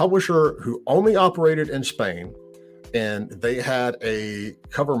a publisher who only operated in Spain, and they had a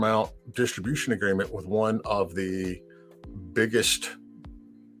cover mount distribution agreement with one of the biggest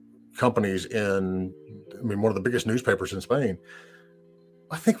companies one of the biggest newspapers in Spain.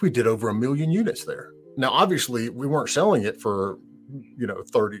 I think we did over 1 million units there. Now, obviously, we weren't selling it for,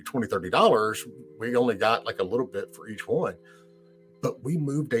 $30. We only got like a little bit for each one. But we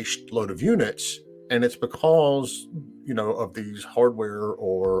moved a load of units, and it's because, of these hardware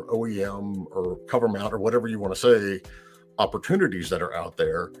or OEM or cover mount or whatever you want to say, opportunities that are out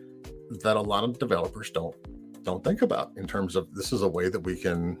there that a lot of developers don't think about in terms of this is a way that we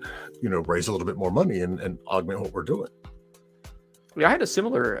can, raise a little bit more money and augment what we're doing. I had a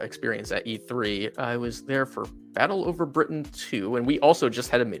similar experience at E3. I was there for Battle Over Britain 2, and we also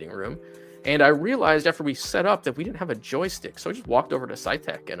just had a meeting room. And I realized after we set up that we didn't have a joystick. So I just walked over to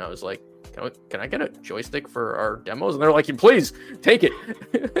SciTech and I was like, can I get a joystick for our demos? And they're like, please take it.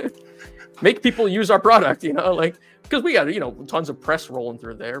 Make people use our product, because we got, tons of press rolling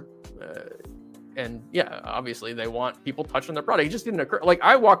through there. And yeah, obviously they want people touching their product. It just didn't occur. Like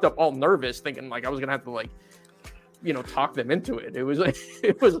I walked up all nervous thinking like I was going to have to talk them into it. It was like,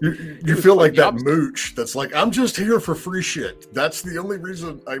 you feel like that mooch that's like, I'm just here for free shit. That's the only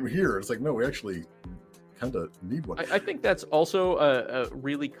reason I'm here. It's like, no, we actually kind of need one. I think that's also a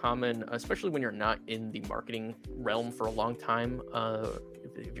really common, especially when you're not in the marketing realm for a long time.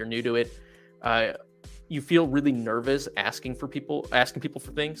 If you're new to it, you feel really nervous asking people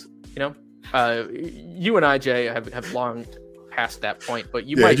for things, you and I, Jay, have long past that point, but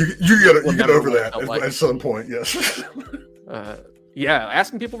you might you get over that at some point. Yes.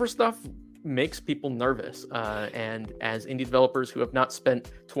 Asking people for stuff makes people nervous, and as indie developers who have not spent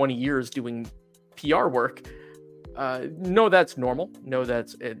 20 years doing PR work, know that's normal. Know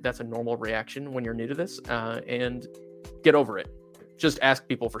that's a normal reaction when you're new to this, and get over it. Just ask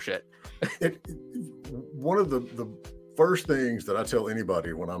people for shit. One of the first things that I tell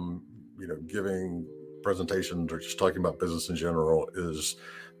anybody when I'm giving presentations or just talking about business in general is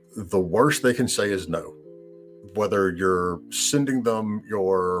the worst they can say is no. Whether you're sending them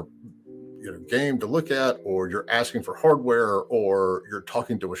your game to look at, or you're asking for hardware, or you're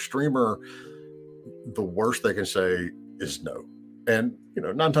talking to a streamer, the worst they can say is no. And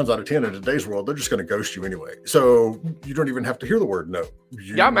 9 times out of 10 in today's world, they're just going to ghost you anyway. So you don't even have to hear the word no.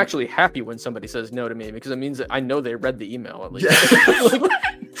 I'm actually happy when somebody says no to me, because it means that I know they read the email at least. Yeah.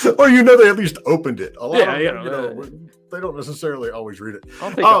 Or they at least opened it. A lot of them, they don't necessarily always read it. I'll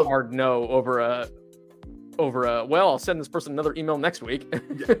take a hard no over a. Well, I'll send this person another email next week.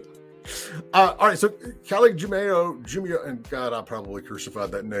 Yeah. All right, so Callie Jumio, and God, I probably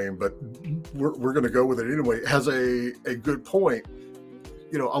crucified that name, but we're going to go with it anyway, has a good point.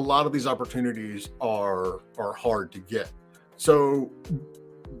 A lot of these opportunities are hard to get. So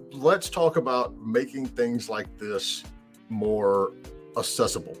let's talk about making things like this more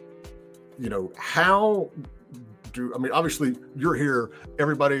accessible. Obviously you're here,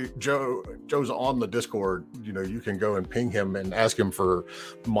 everybody, Joe's on the Discord, you can go and ping him and ask him for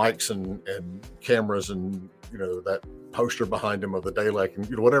mics and cameras and that poster behind him of the Dalek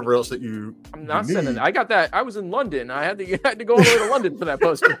and whatever else that I'm not sending. I got that. I was in London. I had to go all the way to London for that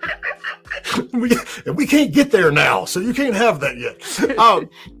poster. we can't get there now, so you can't have that yet.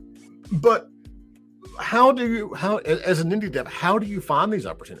 But how as an indie dev, how do you find these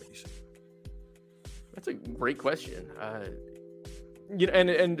opportunities? That's a great question. You know,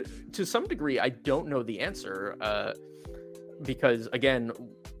 and to some degree, I don't know the answer because, again,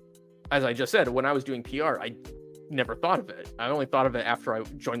 as I just said, when I was doing PR, I never thought of it. I only thought of it after I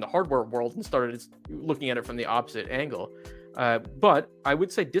joined the hardware world and started looking at it from the opposite angle. But I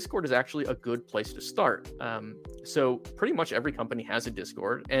would say Discord is actually a good place to start. So pretty much every company has a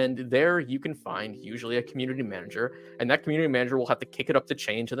Discord, and there you can find usually a community manager, and that community manager will have to kick it up the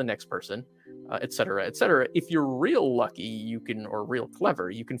chain to the next person, et cetera, et cetera. If you're real lucky, or real clever,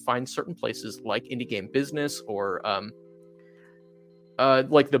 you can find certain places like Indie Game Business or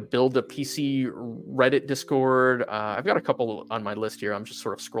like the Build a PC Reddit Discord. I've got a couple on my list here. I'm just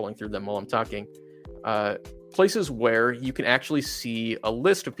sort of scrolling through them while I'm talking. Places where you can actually see a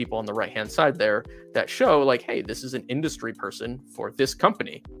list of people on the right hand side there that show like, hey, this is an industry person for this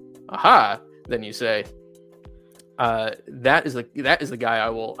company. Aha! Then you say, that is the guy I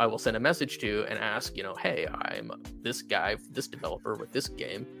will send a message to and ask, you know, hey, I'm this guy, this developer with this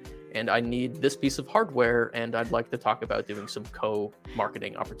game, and I need this piece of hardware, and I'd like to talk about doing some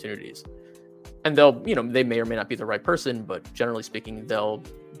co-marketing opportunities. And they'll, you know, they may or may not be the right person, but generally speaking, they'll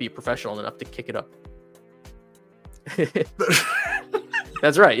be professional enough to kick it up.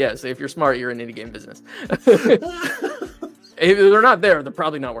 That's right. Yes, if you're smart, you're in Indie Game Business. If they're not there, they're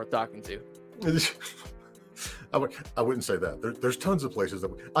probably not worth talking to. I wouldn't say that. There's tons of places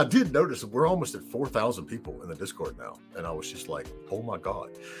that I did notice that we're almost at 4,000 people in the Discord now, and I was just like, oh my god.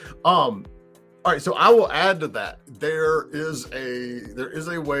 All right, so I will add to that. There is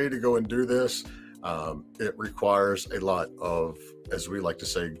a way to go and do this. It requires a lot of, as we like to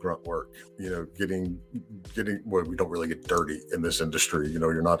say, grunt work. You know, getting well, we don't really get dirty in this industry. You know,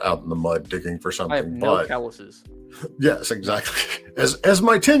 you're not out in the mud digging for something. I have no calluses. Yes, exactly. As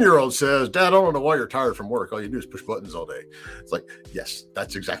my 10-year-old says, Dad, I don't know why you're tired from work. All you do is push buttons all day. It's like, yes,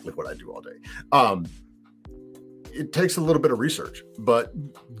 that's exactly what I do all day. It takes a little bit of research, but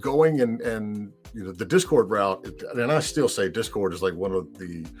going and you know, the Discord route, and I still say Discord is like one of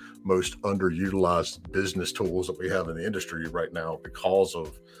the most underutilized business tools that we have in the industry right now because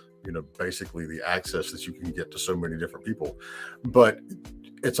of, you know, basically the access that you can get to so many different people. But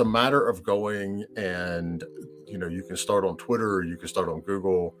it's a matter of going and, you know, you can start on Twitter, you can start on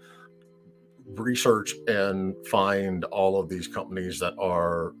Google, research and find all of these companies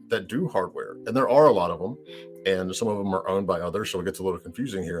that do hardware, and there are a lot of them, and some of them are owned by others, so it gets a little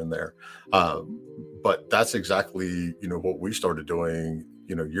confusing here and there, but that's exactly, you know, what we started doing,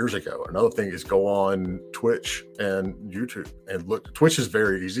 you know, years ago. Another thing is go on Twitch and YouTube and look. Twitch is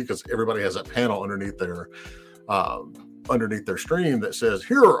very easy because everybody has that panel underneath their stream that says,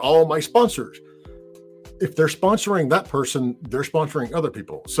 here are all my sponsors. If they're sponsoring that person, they're sponsoring other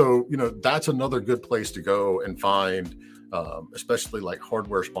people. So, you know, that's another good place to go and find, especially like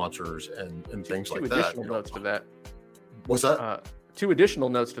hardware sponsors and things like that. Two additional notes to that. What's that? Two additional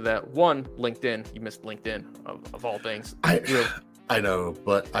notes to that. One, LinkedIn. You missed LinkedIn of all things. I know,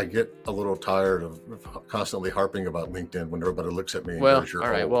 but I get a little tired of constantly harping about LinkedIn when everybody looks at me. And well, goes, all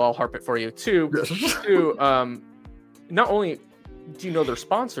right. Well, I'll harp it for you. Two, not only do you know they're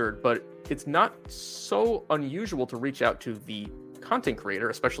sponsored, but it's not so unusual to reach out to the content creator,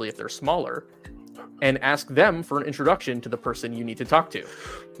 especially if they're smaller, and ask them for an introduction to the person you need to talk to.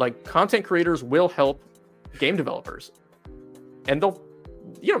 Like, content creators will help game developers, and they'll,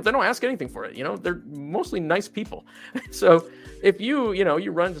 you know, they don't ask anything for it. You know, they're mostly nice people. So if you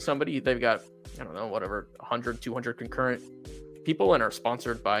run into somebody, they've got, I don't know, whatever, 100, 200 concurrent people and are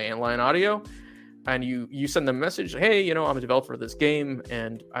sponsored by Antlion Audio, and you send them a message, hey, you know, I'm a developer of this game,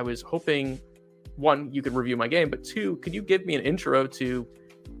 and I was hoping, one, you could review my game, but two, could you give me an intro to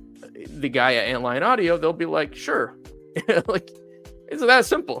the guy at Antlion Audio? They'll be like, sure. Like, it's that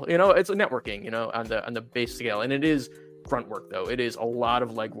simple. You know, it's a networking, you know, on the base scale. And it is grunt work, though. It is a lot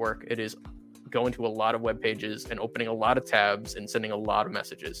of legwork. It is going to a lot of web pages and opening a lot of tabs and sending a lot of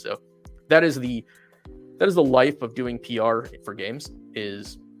messages. So that is the life of doing PR for games,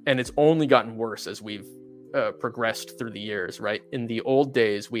 and it's only gotten worse as we've progressed through the years, right? In the old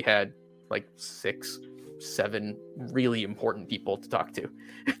days, we had like 6, 7 really important people to talk to.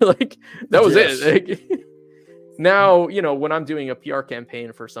 Like, that was it. Like, now, you know, when I'm doing a PR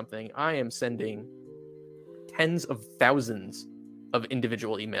campaign for something, I am sending tens of thousands of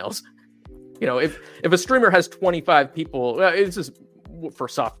individual emails. You know, if a streamer has 25 people, it's just for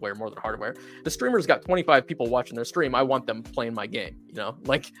software more than hardware. The streamer's got 25 people watching their stream. I want them playing my game. You know,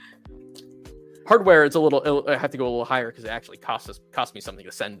 like, hardware, I have to go a little higher because it actually costs me something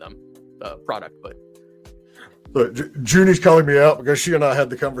to send them the product. But Junie's calling me out because she and I had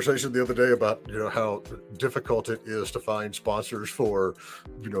the conversation the other day about, you know, how difficult it is to find sponsors for,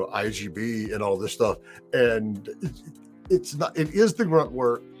 you know, IGB and all this stuff. And it's not, it is the grunt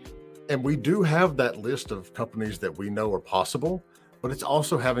work. And we do have that list of companies that we know are possible, but it's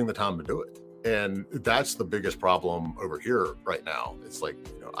also having the time to do it. And that's the biggest problem over here right now. It's like,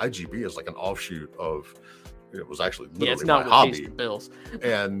 IGB is like an offshoot of, it was actually literally it's not my what pays hobby. the bills.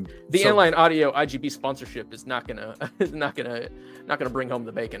 And the Inline Audio IGB sponsorship is not gonna bring home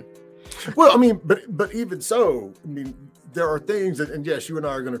the bacon. Well, I mean, but even so, I mean, there are things that, and yes, you and I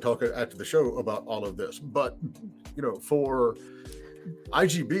are going to talk after the show about all of this, but for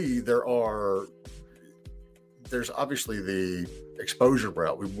IGB, there's obviously the exposure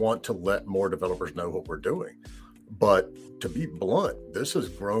route. We want to let more developers know what we're doing. But to be blunt, this has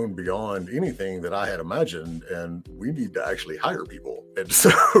grown beyond anything that I had imagined, and we need to actually hire people. And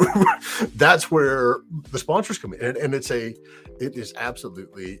so that's where the sponsors come in. And it is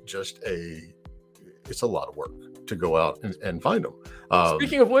absolutely just it's a lot of work to go out and find them.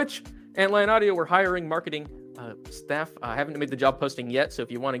 Speaking of which, Antlion Audio, we're hiring marketing staff. I haven't made the job posting yet, so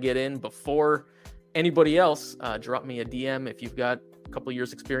if you want to get in before anybody else, drop me a DM if you've got a couple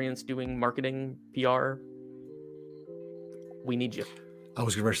years experience doing marketing, PR. We need you. I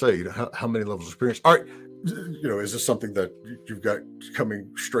was going to say, how many levels of experience? All right, is this something that you've got coming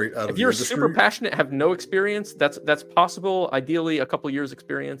straight out of the industry? If you're super passionate, have no experience, that's possible. Ideally, a couple years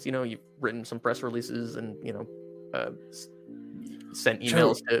experience. You've written some press releases and sent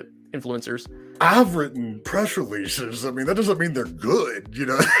emails to influencers. I've written press releases. I mean, that doesn't mean they're good.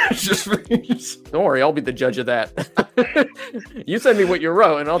 It just means. Don't worry, I'll be the judge of that. You send me what you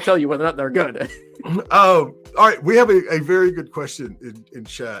wrote, and I'll tell you whether or not they're good. All right, we have a very good question in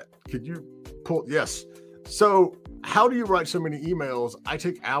chat. Could you pull? Yes. So, how do you write so many emails? I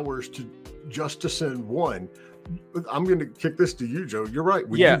take hours to send one. I'm going to kick this to you, Joe. You're right.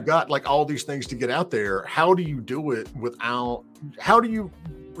 When you've got like all these things to get out there, how do you do it how do you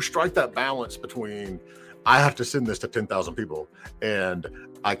strike that balance between I have to send this to 10,000 people and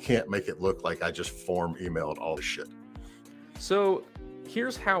I can't make it look like I just form emailed all this shit? So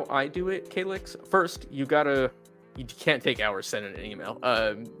here's how I do it, Calyx. First, you can't take hours sending an email.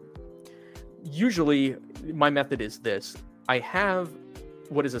 Usually my method is this. I have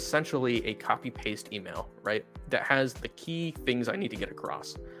what is essentially a copy-paste email, right? That has the key things I need to get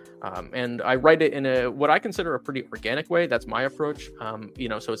across. And I write it in what I consider a pretty organic way. That's my approach.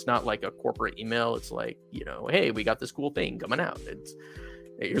 So it's not like a corporate email. It's like, hey, we got this cool thing coming out.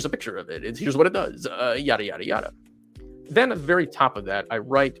 Here's a picture of it. Here's what it does. Yada, yada, yada. Then at the very top of that, I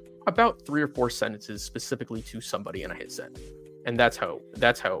write about 3 or 4 sentences specifically to somebody and I hit send. And that's how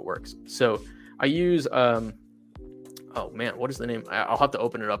it works. So I use, oh man, what is the name? I'll have to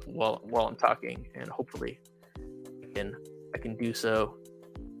open it up while I'm talking, and hopefully I can do so.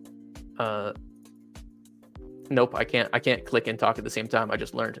 Nope, I can't click and talk at the same time. I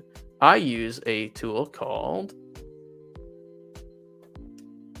just learned. I use a tool called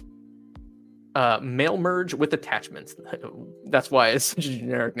Mail Merge with Attachments. That's why it's such a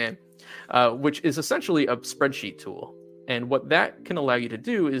generic name, which is essentially a spreadsheet tool. And what that can allow you to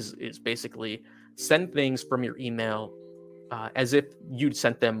do is basically send things from your email as if you'd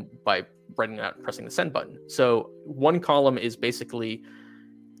sent them by writing out and pressing the send button. So one column is basically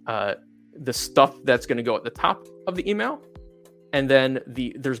the stuff that's going to go at the top of the email. And then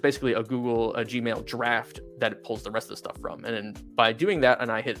there's basically a Gmail draft that it pulls the rest of the stuff from. And then by doing that, and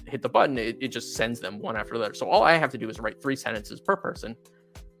I hit the button, it just sends them one after the other. So all I have to do is write 3 sentences per person.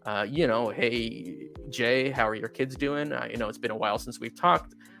 Hey, Jay, how are your kids doing? It's been a while since we've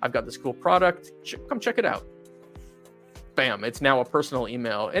talked. I've got this cool product. Come check it out. Bam, it's now a personal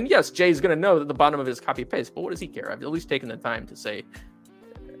email. And yes, Jay's going to know that the bottom of it is copy paste, but what does he care? I've at least taken the time to say,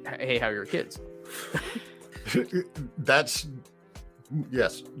 hey, how are your kids?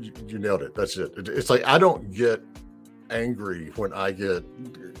 Yes, you nailed it. That's it. It's like, I don't get angry when I get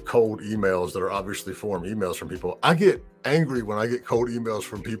cold emails that are obviously form emails from people. I get angry when I get cold emails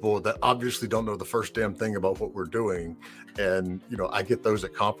from people that obviously don't know the first damn thing about what we're doing. And, I get those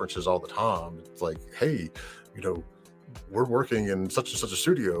at conferences all the time. It's like, hey, we're working in such and such a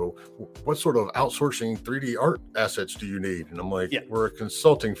studio. What sort of outsourcing 3D art assets do you need? And I'm like, We're a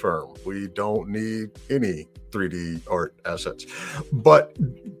consulting firm. We don't need any 3D art assets. But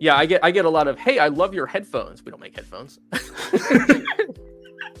yeah, I get a lot of, hey, I love your headphones. We don't make headphones.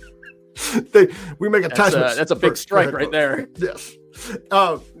 We make attachments. That's a big strike right there. Yes.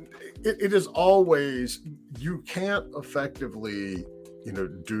 It is always, you can't effectively,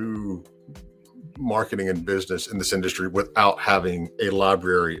 do marketing and business in this industry without having a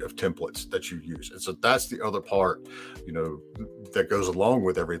library of templates that you use. And so that's the other part, that goes along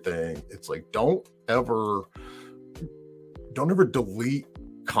with everything. It's like, don't ever delete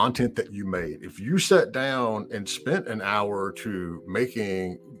content that you made. If you sat down and spent an hour to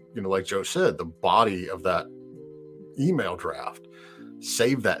making, like Joe said, the body of that email draft,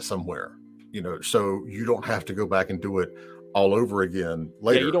 save that somewhere, so you don't have to go back and do it all over again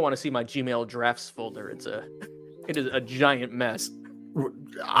later. Yeah, you don't want to see my Gmail drafts folder. It is a giant mess.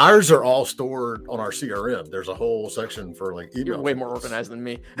 Ours are all stored on our CRM. There's a whole section for like email. You're way more organized than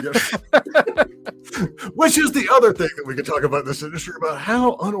me. Which is the other thing that we can talk about in this industry, about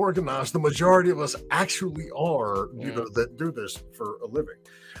how unorganized the majority of us actually are, that do this for a living.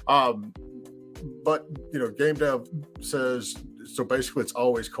 But Game Dev says, so basically it's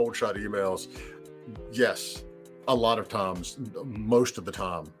always cold shot emails. Yes, a lot of times, most of the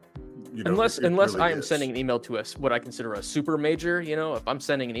time. Unless really I am sending an email to what I consider a super major, if I'm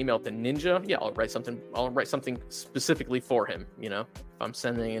sending an email to Ninja, yeah, I'll write something specifically for him. If I'm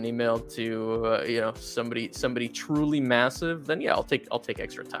sending an email to somebody truly massive, then yeah, I'll take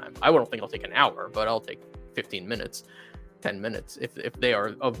extra time. I don't think I'll take an hour, but I'll take 15 minutes, 10 minutes if they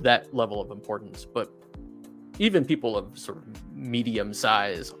are of that level of importance. But even people of sort of medium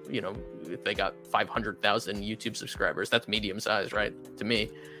size, if they got 500,000 YouTube subscribers, that's medium size, right? To me.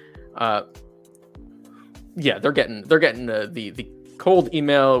 Yeah, they're getting the cold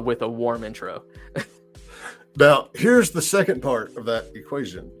email with a warm intro. Now, here's the second part of that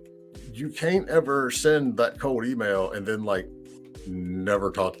equation. You can't ever send that cold email and then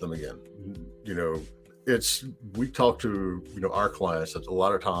never talk to them again. We talk to our clients. A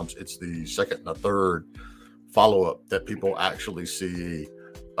lot of times it's the second and the third follow-up that people actually see.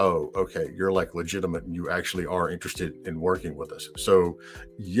 Oh, okay, you're legitimate and you actually are interested in working with us. So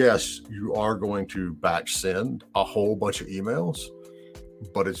yes, you are going to batch send a whole bunch of emails,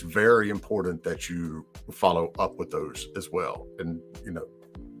 but it's very important that you follow up with those as well, and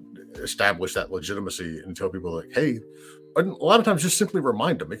establish that legitimacy and tell people hey, a lot of times just simply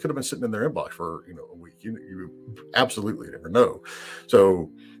remind them. It could have been sitting in their inbox for a week. You absolutely never know.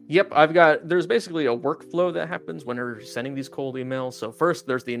 So yep, there's basically a workflow that happens when you're sending these cold emails. So first,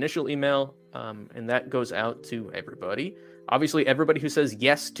 there's the initial email, and that goes out to everybody. Obviously, everybody who says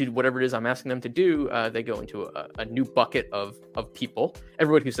yes to whatever it is I'm asking them to do, they go into a new bucket of people.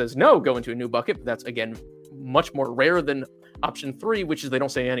 Everybody who says no go into a new bucket. But that's, again, much more rare than option 3, which is they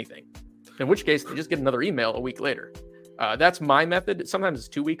don't say anything. In which case, they just get another email a week later. That's my method. Sometimes it's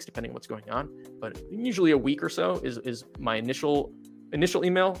 2 weeks, depending on what's going on. But usually a week or so is my initial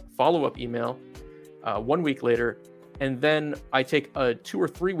email, follow-up email, 1 week later, and then I take a 2 or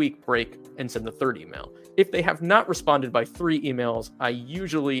 3 week break and send the third email. If they have not responded by 3 emails, I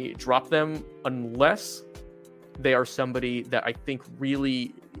usually drop them unless they are somebody that I think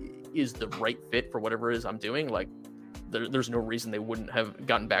really is the right fit for whatever it is I'm doing. There's no reason they wouldn't have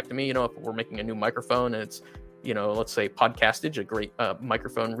gotten back to me. If we're making a new microphone and it's, let's say Podcastage, a great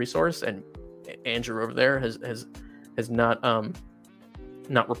microphone resource, and Andrew over there has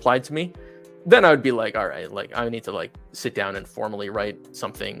not replied to me, then I would be all right, I need to sit down and formally write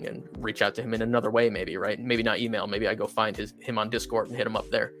something and reach out to him in another way, maybe, right? Maybe not email. Maybe I go find him on Discord and hit him up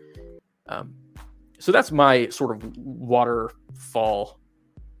there. So that's my sort of waterfall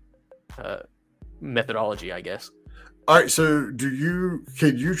methodology, I guess. All right. So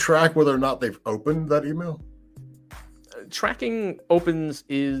can you track whether or not they've opened that email? Tracking opens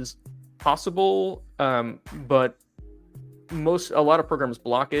is possible, but a lot of programs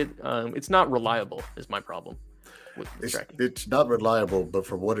block it. It's not reliable is my problem with tracking. It's not reliable, but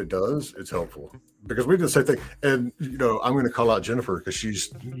for what it does, it's helpful. Because we did the same thing. And, I'm going to call out Jennifer because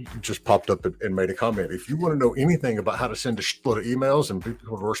she's just popped up and made a comment. If you want to know anything about how to send a shitload of emails and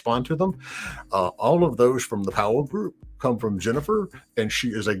people to respond to them, all of those from the Powell Group come from Jennifer, and she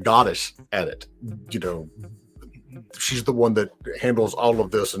is a goddess at it. She's the one that handles all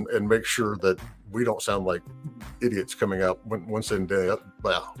of this and makes sure that we don't sound like idiots coming out one day at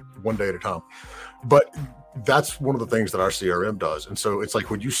a time. But that's one of the things that our CRM does. And so it's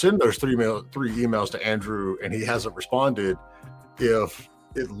when you send those three emails to Andrew and he hasn't responded, if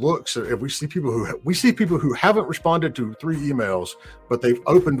we see people who haven't responded to 3 emails, but they've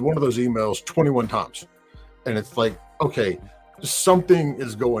opened one of those emails 21 times. And it's okay, something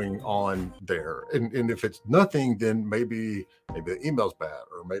is going on there. And if it's nothing, then maybe the email's bad,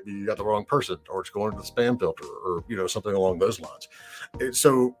 or maybe you got the wrong person, or it's going to the spam filter, or something along those lines.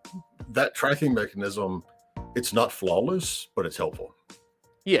 So that tracking mechanism, it's not flawless, but it's helpful.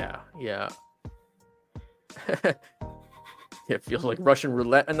 Yeah. It feels like Russian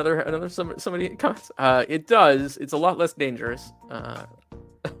roulette. Another somebody comments. It does. It's a lot less dangerous.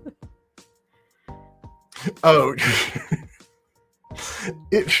 Oh,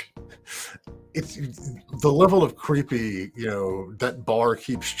 it's the level of creepy, that bar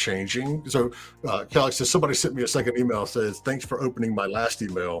keeps changing. So Calix says, somebody sent me a second email, says, thanks for opening my last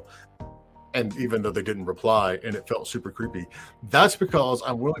email. And even though they didn't reply, and it felt super creepy, that's because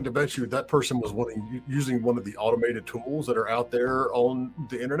I'm willing to bet you that person was using one of the automated tools that are out there on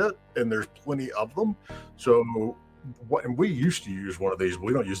the internet, and there's plenty of them. So and we used to use one of these,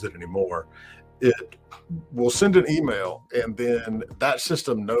 we don't use it anymore. It will send an email, and then that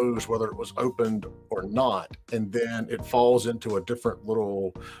system knows whether it was opened or not, and then it falls into a different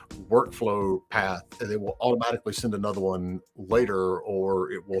little workflow path, and it will automatically send another one later,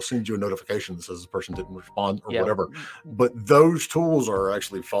 or it will send you a notification that says the person didn't respond or whatever. But those tools are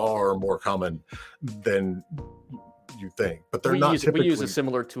actually far more common than you think, but they're not typically. We use a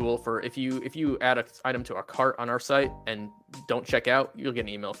similar tool for if you add an item to a cart on our site and don't check out, you'll get an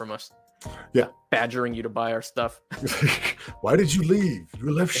email from us. Yeah, badgering you to buy our stuff. Why did you leave? You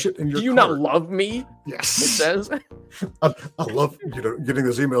left shit in your Do you cart. not love me? Yes, it says. I love getting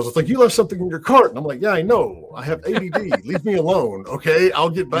those emails. It's like, you left something in your cart, and I'm like, yeah, I know. I have ADD. Leave me alone, okay? I'll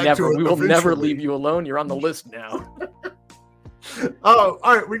get back to it. We will never leave you alone. You're on the list now. All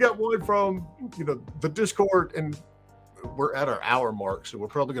right, we got one from the Discord, and we're at our hour mark, so we're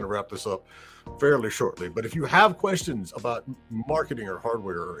probably going to wrap this up fairly shortly. But if you have questions about marketing or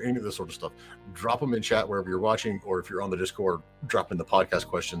hardware or any of this sort of stuff, drop them in chat wherever you're watching, or if you're on the Discord, drop in the podcast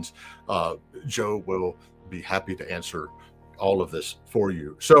questions. Joe will be happy to answer all of this for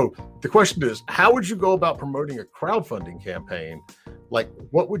you. So the question is, how would you go about promoting a crowdfunding campaign? Like,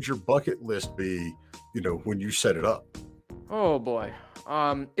 what would your bucket list be, when you set it up? Oh boy.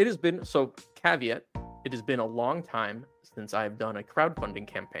 It has been, so caveat, it has been a long time since I've done a crowdfunding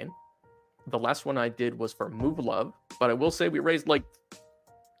campaign. The last one I did was for Move Love, but I will say we raised like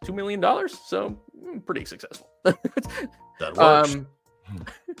 $2 million, so pretty successful. That works.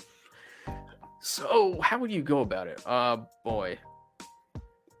 So how would you go about it? Boy.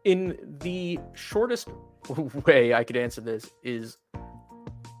 In the shortest way I could answer this is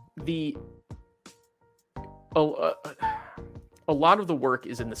a lot of the work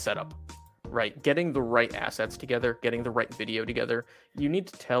is in the setup. Right, getting the right assets together, getting the right video together. You need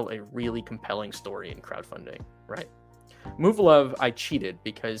to tell a really compelling story in crowdfunding, right? Move Love, I cheated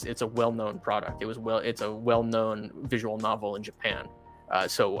because it's a well-known product. It's a well-known visual novel in Japan.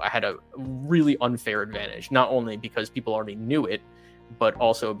 So I had a really unfair advantage, not only because people already knew it, but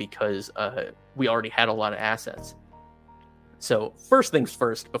also because we already had a lot of assets. So first things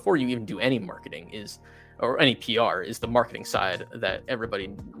first, before you even do any marketing or any PR, is the marketing side that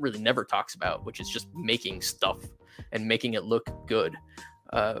everybody really never talks about, which is just making stuff and making it look good.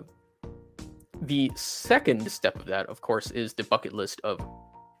 The second step of that, of course, is the bucket list of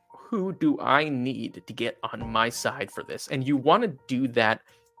who do I need to get on my side for this? And you want to do that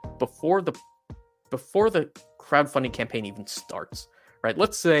before the crowdfunding campaign even starts, right?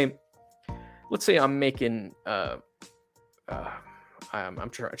 Let's say I'm making I'm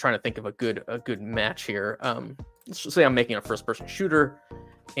trying to think of a good match here. Let's just say I'm making a first-person shooter,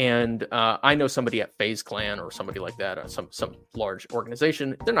 and I know somebody at FaZe Clan or somebody like that, some large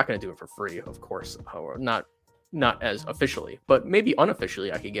organization. They're not going to do it for free, of course, or not as officially, but maybe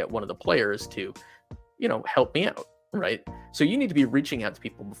unofficially, I could get one of the players to, help me out, right? So you need to be reaching out to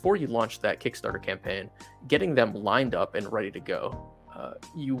people before you launch that Kickstarter campaign, getting them lined up and ready to go.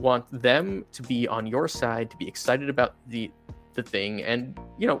 You want them to be on your side, to be excited about the thing, and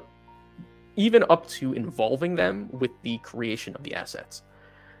even up to involving them with the creation of the assets.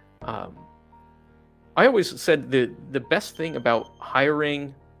 I always said the best thing about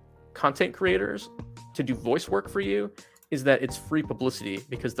hiring content creators to do voice work for you is that it's free publicity,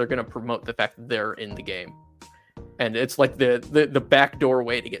 because they're going to promote the fact that they're in the game, and it's like the backdoor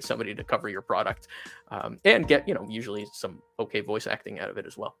way to get somebody to cover your product, and get usually some okay voice acting out of it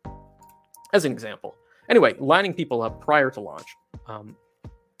as well, as an example. Anyway, lining people up prior to launch.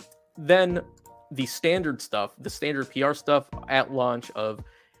 Then the standard stuff, the standard PR stuff at launch of,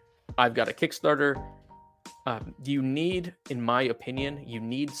 I've got a Kickstarter. You need, in my opinion,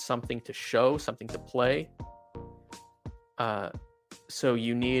 something to show, something to play. So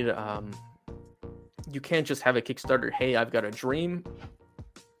you need, you can't just have a Kickstarter, hey, I've got a dream,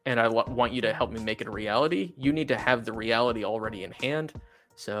 and I want you to help me make it a reality. You need to have the reality already in hand.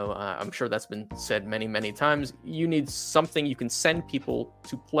 So I'm sure that's been said many, many times. You need something you can send people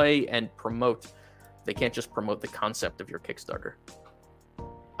to play and promote. They can't just promote the concept of your Kickstarter.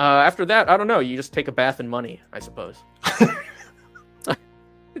 After that, I don't know. You just take a bath in money, I suppose.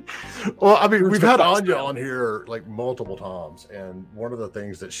 Well, I mean, we've had Anya on here like multiple times, and one of the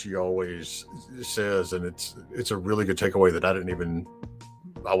things that she always says, and it's a really good takeaway that I didn't even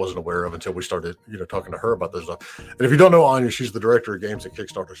I wasn't aware of until we started, talking to her about this stuff. And if you don't know Anya, she's the director of games at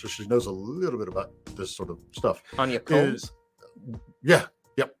Kickstarter, so she knows a little bit about this sort of stuff. Anya Combs? Yeah.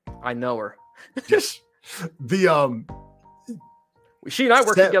 Yep. I know her. Yes. She and I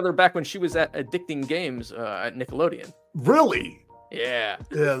worked together back when she was at Addicting Games at Nickelodeon. Really? Yeah.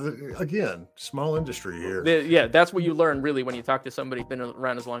 Yeah. Again, small industry here. Yeah, that's what you learn really when you talk to somebody who's been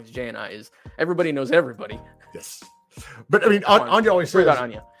around as long as Jay and I, is everybody knows everybody. Yes. But I mean, Anya always says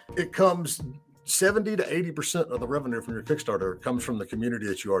Anya. It comes 70 to 80% of the revenue from your Kickstarter comes from the community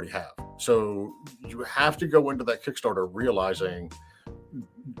that you already have. So you have to go into that Kickstarter realizing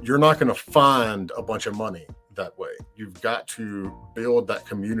you're not going to find a bunch of money that way. You've got to build that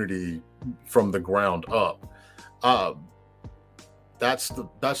community from the ground up. That's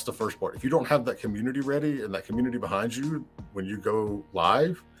the first part. If you don't have that community ready and that community behind you when you go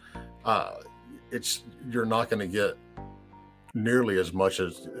live, you're not going to get nearly as much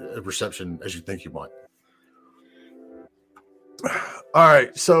as a reception as you think you might. All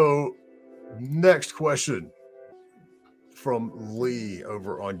right. So next question from Lee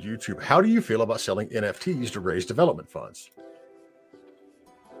over on YouTube. How do you feel about selling NFTs to raise development funds?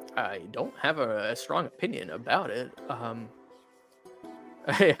 I don't have a strong opinion about it.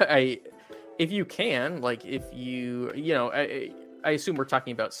 If you can, like, if I assume we're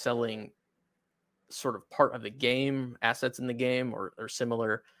talking about selling sort of part of the game, assets in the game, or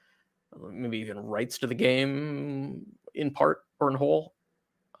similar, maybe even rights to the game in part or in whole.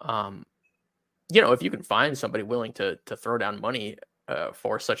 If you can find somebody willing to throw down money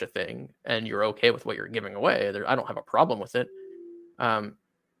for such a thing, and you're okay with what you're giving away, I don't have a problem with it.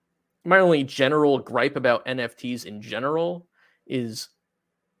 My only general gripe about NFTs in general is,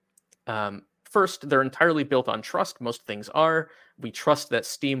 first, they're entirely built on trust. Most things are. We trust that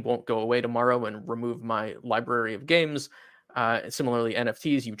Steam won't go away tomorrow and remove my library of games. Similarly,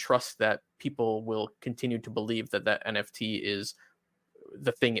 NFTs, you trust that people will continue to believe that NFT is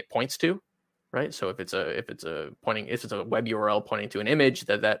the thing it points to, right? So if it's a web URL pointing to an image,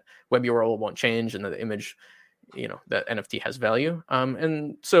 that web URL won't change, and that the image, that NFT has value.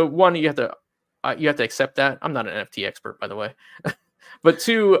 And so one, you have to accept that. I'm not an NFT expert, by the way, but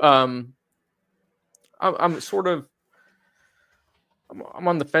two, I'm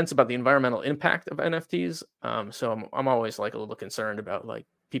on the fence about the environmental impact of NFTs. So I'm always like a little concerned about like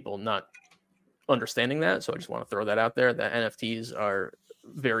people not understanding that. So I just want to throw that out there, that NFTs are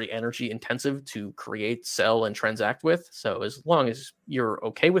very energy intensive to create, sell, and transact with. So as long as you're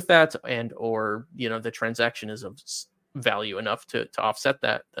okay with that, and or the transaction is of value enough to offset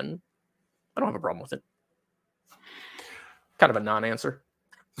that, then I don't have a problem with it. Kind of a non-answer.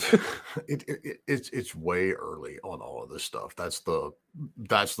 It's way early on all of this stuff. That's the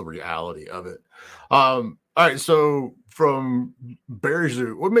reality of it. All right. So from Berry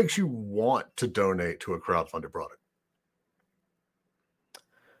Zoo, what makes you want to donate to a crowdfunded product?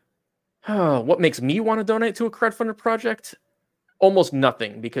 What makes me want to donate to a crowdfunded project? Almost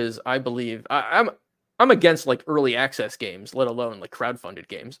nothing, because I believe I'm against like early access games, let alone like crowdfunded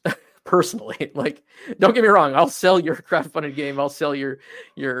games. Personally, like, don't get me wrong, I'll sell your crowdfunded game, I'll sell your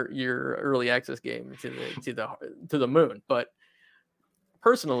early access game to the moon. But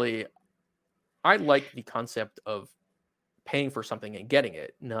personally, I like the concept of paying for something and getting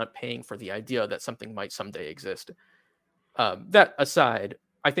it, not paying for the idea that something might someday exist. That aside,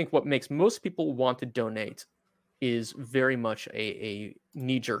 I think what makes most people want to donate is very much a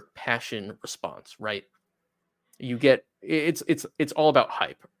knee-jerk passion response, right? You get it's all about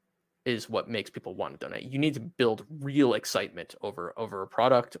hype, is what makes people want to donate. You need to build real excitement over a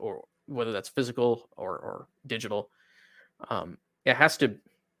product, or whether that's physical or digital. It has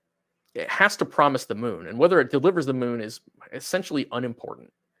to promise the moon, and whether it delivers the moon is essentially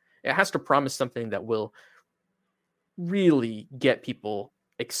unimportant. It has to promise something that will really get people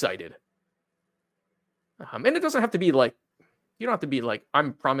excited. And it doesn't have to be like, you don't have to be like,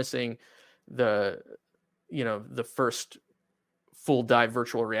 I'm promising the first full dive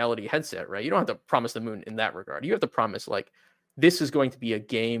virtual reality headset, right? You don't have to promise the moon in that regard. You have to promise like, this is going to be a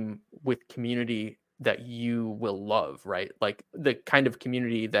game with community that you will love, right? Like the kind of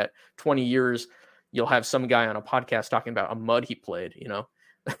community that 20 years you'll have some guy on a podcast talking about a MUD he played,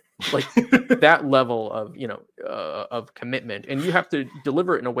 like that level of, of commitment, and you have to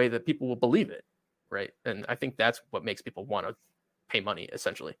deliver it in a way that people will believe it. Right. And I think that's what makes people want to pay money,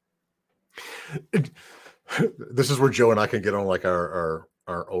 essentially. This is where Joe and I can get on like our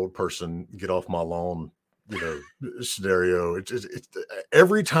old person, get off my lawn scenario. It's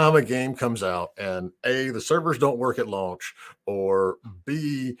every time a game comes out and A, the servers don't work at launch, or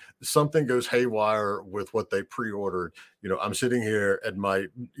B, something goes haywire with what they pre-ordered. I'm sitting here at my,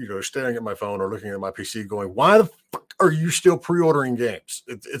 staring at my phone or looking at my PC going, why the fuck are you still pre-ordering games?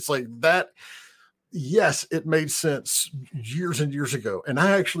 It's like that. Yes, it made sense years and years ago. And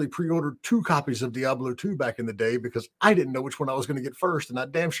I actually pre-ordered 2 copies of Diablo 2 back in the day because I didn't know which one I was going to get first. And I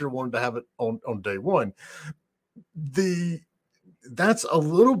damn sure wanted to have it on day one. That's a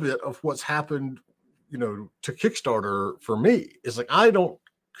little bit of what's happened, to Kickstarter for me. It's like, I don't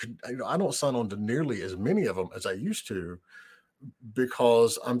sign on to nearly as many of them as I used to,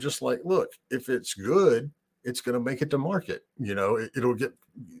 because I'm just like, look, if it's good, it's going to make it to market. It'll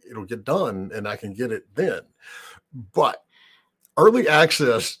get done and I can get it then. But early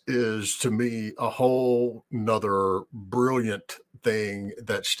access is, to me, a whole nother brilliant thing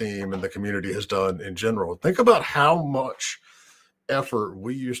that Steam and the community has done in general. Think about how much effort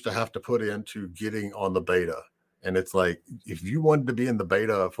we used to have to put into getting on the beta. And it's like, if you wanted to be in the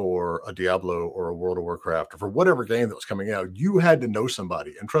beta for a Diablo or a World of Warcraft or for whatever game that was coming out, you had to know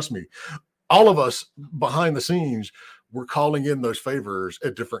somebody. And trust me, all of us behind the scenes were calling in those favors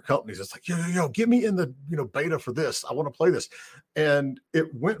at different companies. It's like, yo, get me in the, beta for this. I want to play this. And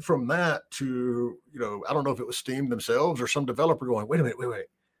it went from that to, I don't know if it was Steam themselves or some developer going, wait a minute.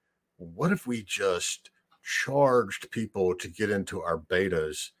 What if we just charged people to get into our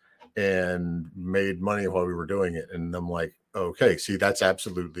betas and made money while we were doing it? And I'm like, okay, see, that's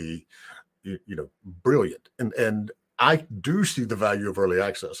absolutely, brilliant. And I do see the value of early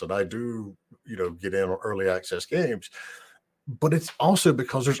access, and I do, get in on early access games, but it's also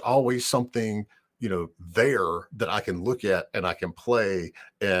because there's always something, there that I can look at and I can play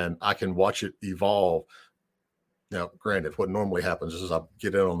and I can watch it evolve. Now, granted, what normally happens is I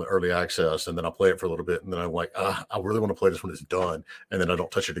get in on the early access and then I play it for a little bit. And then I'm like, I really want to play this when it's done. And then I don't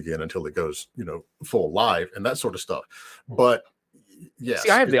touch it again until it goes, full live and that sort of stuff. But yes. See,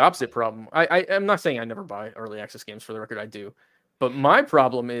 I have the opposite problem. I'm not saying I never buy early access games, for the record, I do. But my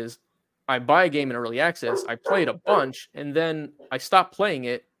problem is I buy a game in early access, I play it a bunch, and then I stop playing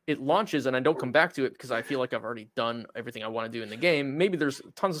it. It launches and I don't come back to it because I feel like I've already done everything I want to do in the game. Maybe there's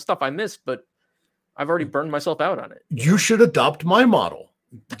tons of stuff I missed, but I've already burned myself out on it. You should adopt my model.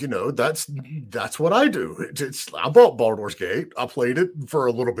 That's what I do. I bought Baldur's Gate. I played it for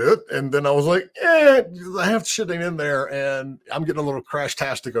a little bit, and then I was like, I have shit in there, and I'm getting a little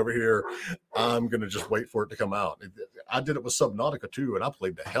crash-tastic over here. I'm gonna just wait for it to come out. I did it with Subnautica too, and I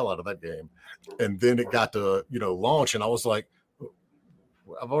played the hell out of that game. And then it got to launch, and I was like,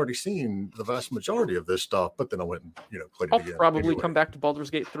 I've already seen the vast majority of this stuff. But then I went and played it again. I'll probably come back to Baldur's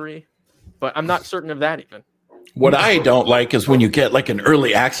Gate 3, but I'm not certain of that even. What I don't like is when you get like an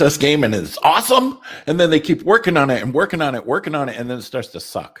early access game and it's awesome, and then they keep working on it, and then it starts to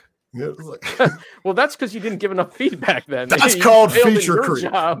suck. Yeah, it was like, well, that's because you didn't give enough feedback then. That's called feature creep.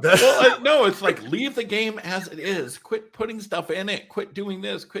 No, it's like, leave the game as it is. Quit putting stuff in it. Quit doing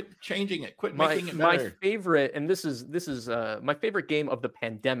this. Quit changing it. Quit making it better. My favorite, and this is my favorite game of the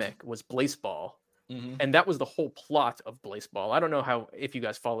pandemic was Blaseball. Mm-hmm. And that was the whole plot of Blaseball. I don't know if you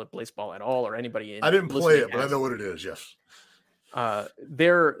guys followed Blaseball at all, or anybody. I didn't play it, but I know what it is. Yes.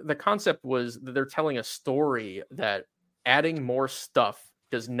 The concept was that they're telling a story that adding more stuff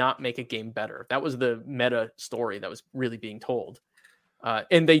does not make a game better. That was the meta story that was really being told.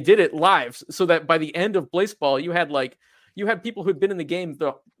 And they did it live, so that by the end of Blaseball, you had people who'd been in the game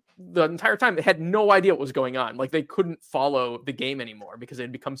the entire time. They had no idea what was going on. Like, they couldn't follow the game anymore because it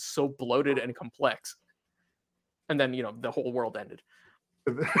had become so bloated and complex. And then, the whole world ended.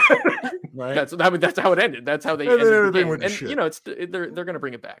 Right. That's how it ended. That's how they ended the game. And shit. They're going to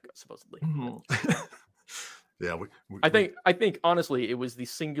bring it back, supposedly. Mm-hmm. Yeah, I think honestly, it was the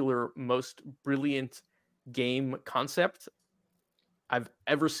singular most brilliant game concept I've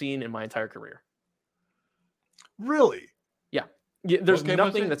ever seen in my entire career. Really? Yeah. There's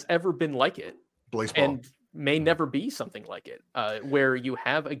nothing that's ever been like it. Blaseball. And may never be something like it, where you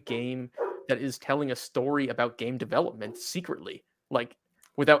have a game that is telling a story about game development secretly, like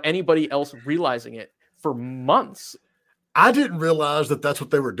without anybody else realizing it for months. I didn't realize that that's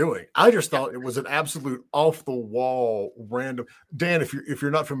what they were doing. I just thought it was an absolute off the wall random. Dan, if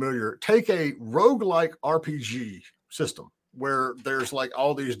you're not familiar, take a roguelike RPG system where there's like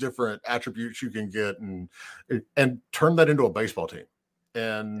all these different attributes you can get and turn that into a baseball team.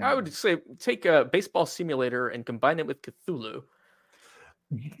 And I would say take a baseball simulator and combine it with Cthulhu.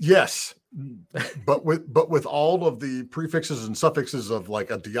 Yes. but with all of the prefixes and suffixes of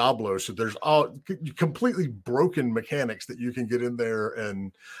like a Diablo, so there's all completely broken mechanics that you can get in there,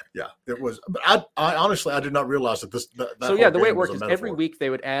 and yeah, it was. But I honestly I did not realize that So yeah, the way it worked is every week they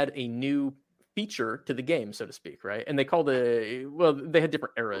would add a new feature to the game, so to speak, right? And they called they had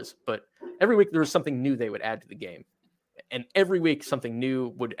different eras, but every week there was something new they would add to the game, and every week something new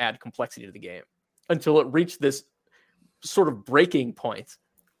would add complexity to the game until it reached this sort of breaking point.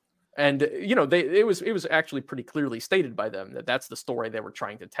 And it was actually pretty clearly stated by them that that's the story they were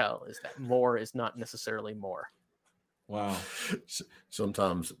trying to tell, is that more is not necessarily more. Wow.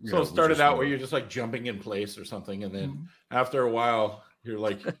 Sometimes it started out where you're just like jumping in place or something, and then after a while you're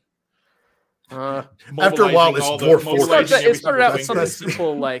like after a while it's more force. It started out with something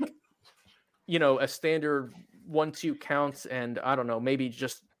simple like a standard 1-2 counts, and I don't know, maybe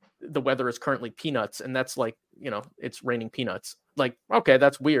just the weather is currently peanuts, and that's like it's raining peanuts. Like, okay,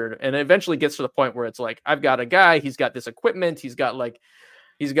 that's weird. And it eventually gets to the point where it's like, I've got a guy, he's got this equipment, he's got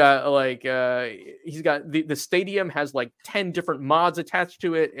the stadium has like 10 different mods attached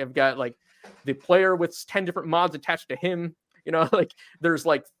to it. I've got like the player with 10 different mods attached to him. Like there's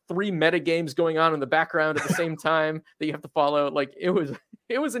like 3 meta games going on in the background at the same time that you have to follow. Like it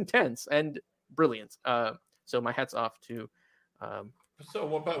was intense and brilliant. So my hat's off to so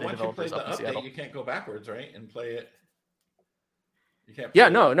what about once you play the update, you can't go backwards, right? And play it. You can't.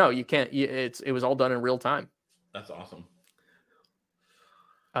 No, you can't. It was all done in real time. That's awesome.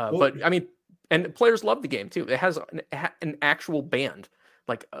 But I mean, and players love the game too. It has an actual band.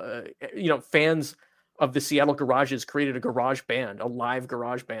 Like, fans of the Seattle Garages created a garage band, a live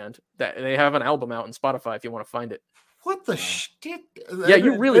garage band that they have an album out on Spotify if you want to find it. What the shit? Yeah,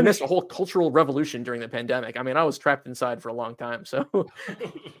 you really missed a whole cultural revolution during the pandemic. I mean, I was trapped inside for a long time, so.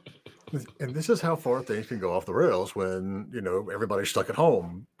 And this is how far things can go off the rails when everybody's stuck at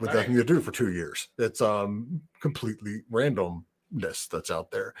home with nothing to do for 2 years. It's completely randomness that's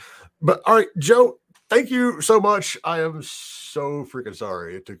out there. But all right, Joe, thank you so much. I am so freaking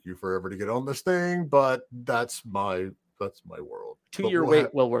sorry it took you forever to get on this thing, but that's my world. 2-year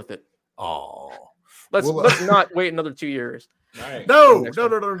wait, well worth it. Oh. Let's not wait another 2 years. Right. No.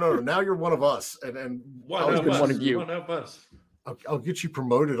 Now you're one of us, and one of you. One of us. I'll get you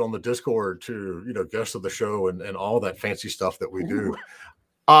promoted on the Discord to guest of the show and all that fancy stuff that we do.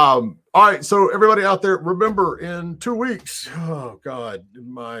 All right, so everybody out there, remember in 2 weeks, oh God,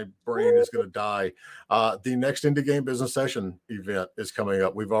 my brain is going to die. The next Indie Game Business Session event is coming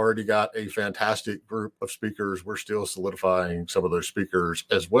up. We've already got a fantastic group of speakers. We're still solidifying some of those speakers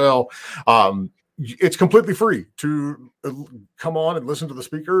as well. It's completely free to come on and listen to the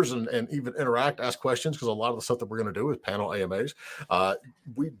speakers and even interact, ask questions, because a lot of the stuff that we're going to do is panel AMAs.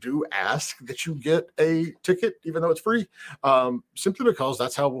 We do ask that you get a ticket, even though it's free, simply because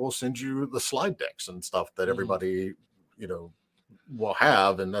that's how we'll send you the slide decks and stuff that everybody, will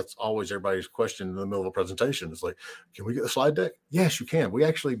have. And that's always everybody's question in the middle of a presentation. It's like, can we get the slide deck? Yes, you can.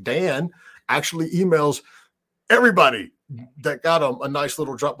 Dan actually emails everybody that got a nice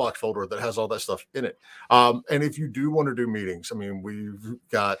little Dropbox folder that has all that stuff in it. And if you do want to do meetings, I mean, we've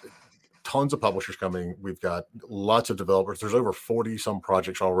got tons of publishers coming. We've got lots of developers. There's over 40 some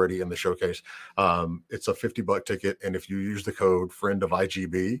projects already in the showcase. It's a $50 ticket. And if you use the code friend of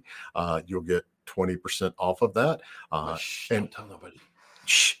IGB, you'll get 20% off of that. And tell nobody.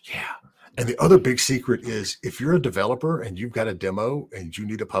 Yeah. And the other big secret is if you're a developer and you've got a demo and you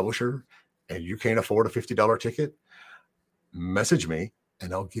need a publisher and you can't afford a $50 ticket, message me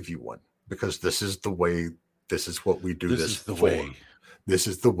and I'll give you one, because this is the way. This is what we do. This is the way. This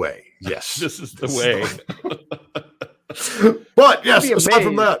is the way. Yes. This is the way. But yes, aside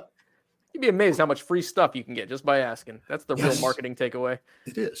from that, you'd be amazed how much free stuff you can get just by asking. That's the real marketing takeaway.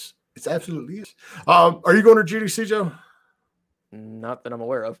 It is. It's absolutely is. Are you going to GDC, Joe? Not that I'm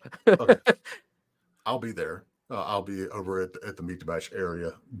aware of. Okay. I'll be there. I'll be over at the Meet the Batch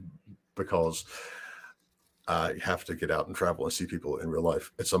area, because I have to get out and travel and see people in real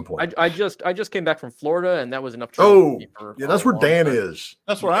life at some point. I just came back from Florida, and that was enough trouble. That's where Dan is.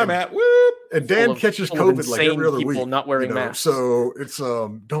 That's where I'm at. Whoop. And Dan catches COVID like every other week. Not wearing masks. So it's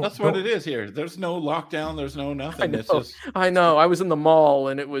That's what it is here. There's no lockdown. There's no nothing. I know. I was in the mall,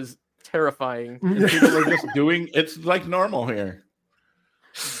 and it was terrifying. And people are just it's like normal here.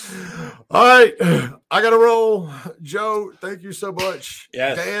 All right, I gotta roll. Joe, thank you so much.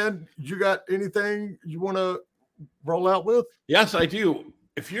 Yes. Dan, you got anything you want to roll out with? Yes, I do.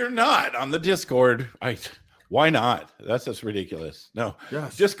 If you're not on the Discord, why not? That's just ridiculous. No.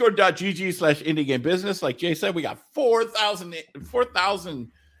 Yes. Discord.gg/indie game business. Like Jay said, we got 4,000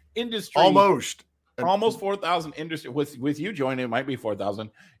 industry. Almost. almost 4,000 industry with you joining. It might be 4,000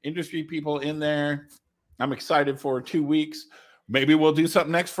 industry people in there. I'm excited for 2 weeks. Maybe we'll do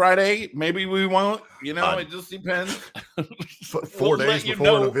something next Friday. Maybe we won't. You know, it just depends. 4 days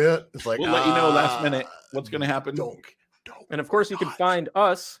before an event, it's like we'll let you know last minute what's going to happen. Don't. And of course, you can find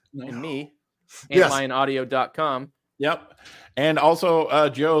us and me antlionaudio.com. Yep. And also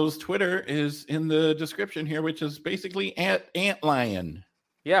Joe's Twitter is in the description here, which is basically @Antlion.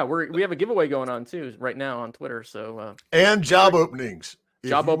 Yeah, we have a giveaway going on too right now on Twitter. So and job openings.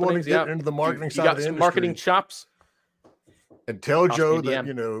 Job openings, get into the marketing side of the industry, marketing chops. And tell Joe that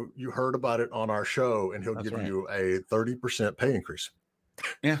you heard about it on our show, and he'll give you a 30% pay increase.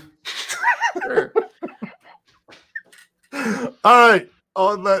 Yeah. Sure. All right.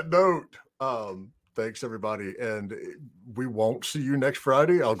 On that note, thanks everybody, and we won't see you next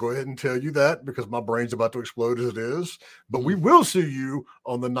Friday. I'll go ahead and tell you that because my brain's about to explode as it is. But we will see you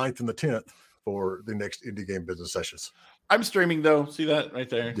on the 9th and the 10th for the next Indie Game Business Sessions. I'm streaming though. See that right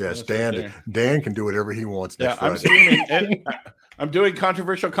there? Yes, Dan can do whatever he wants next Friday. I'm streaming. And I'm doing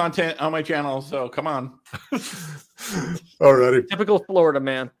controversial content on my channel, so come on. All righty. Typical Florida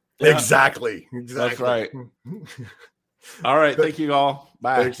man. Yeah. Exactly. That's right. All right. Thank you all.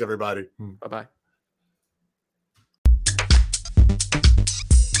 Bye. Thanks, everybody. Bye-bye.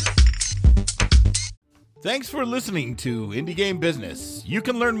 Thanks for listening to Indie Game Business. You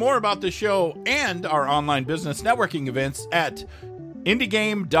can learn more about the show and our online business networking events at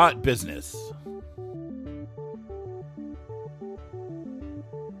indiegame.business.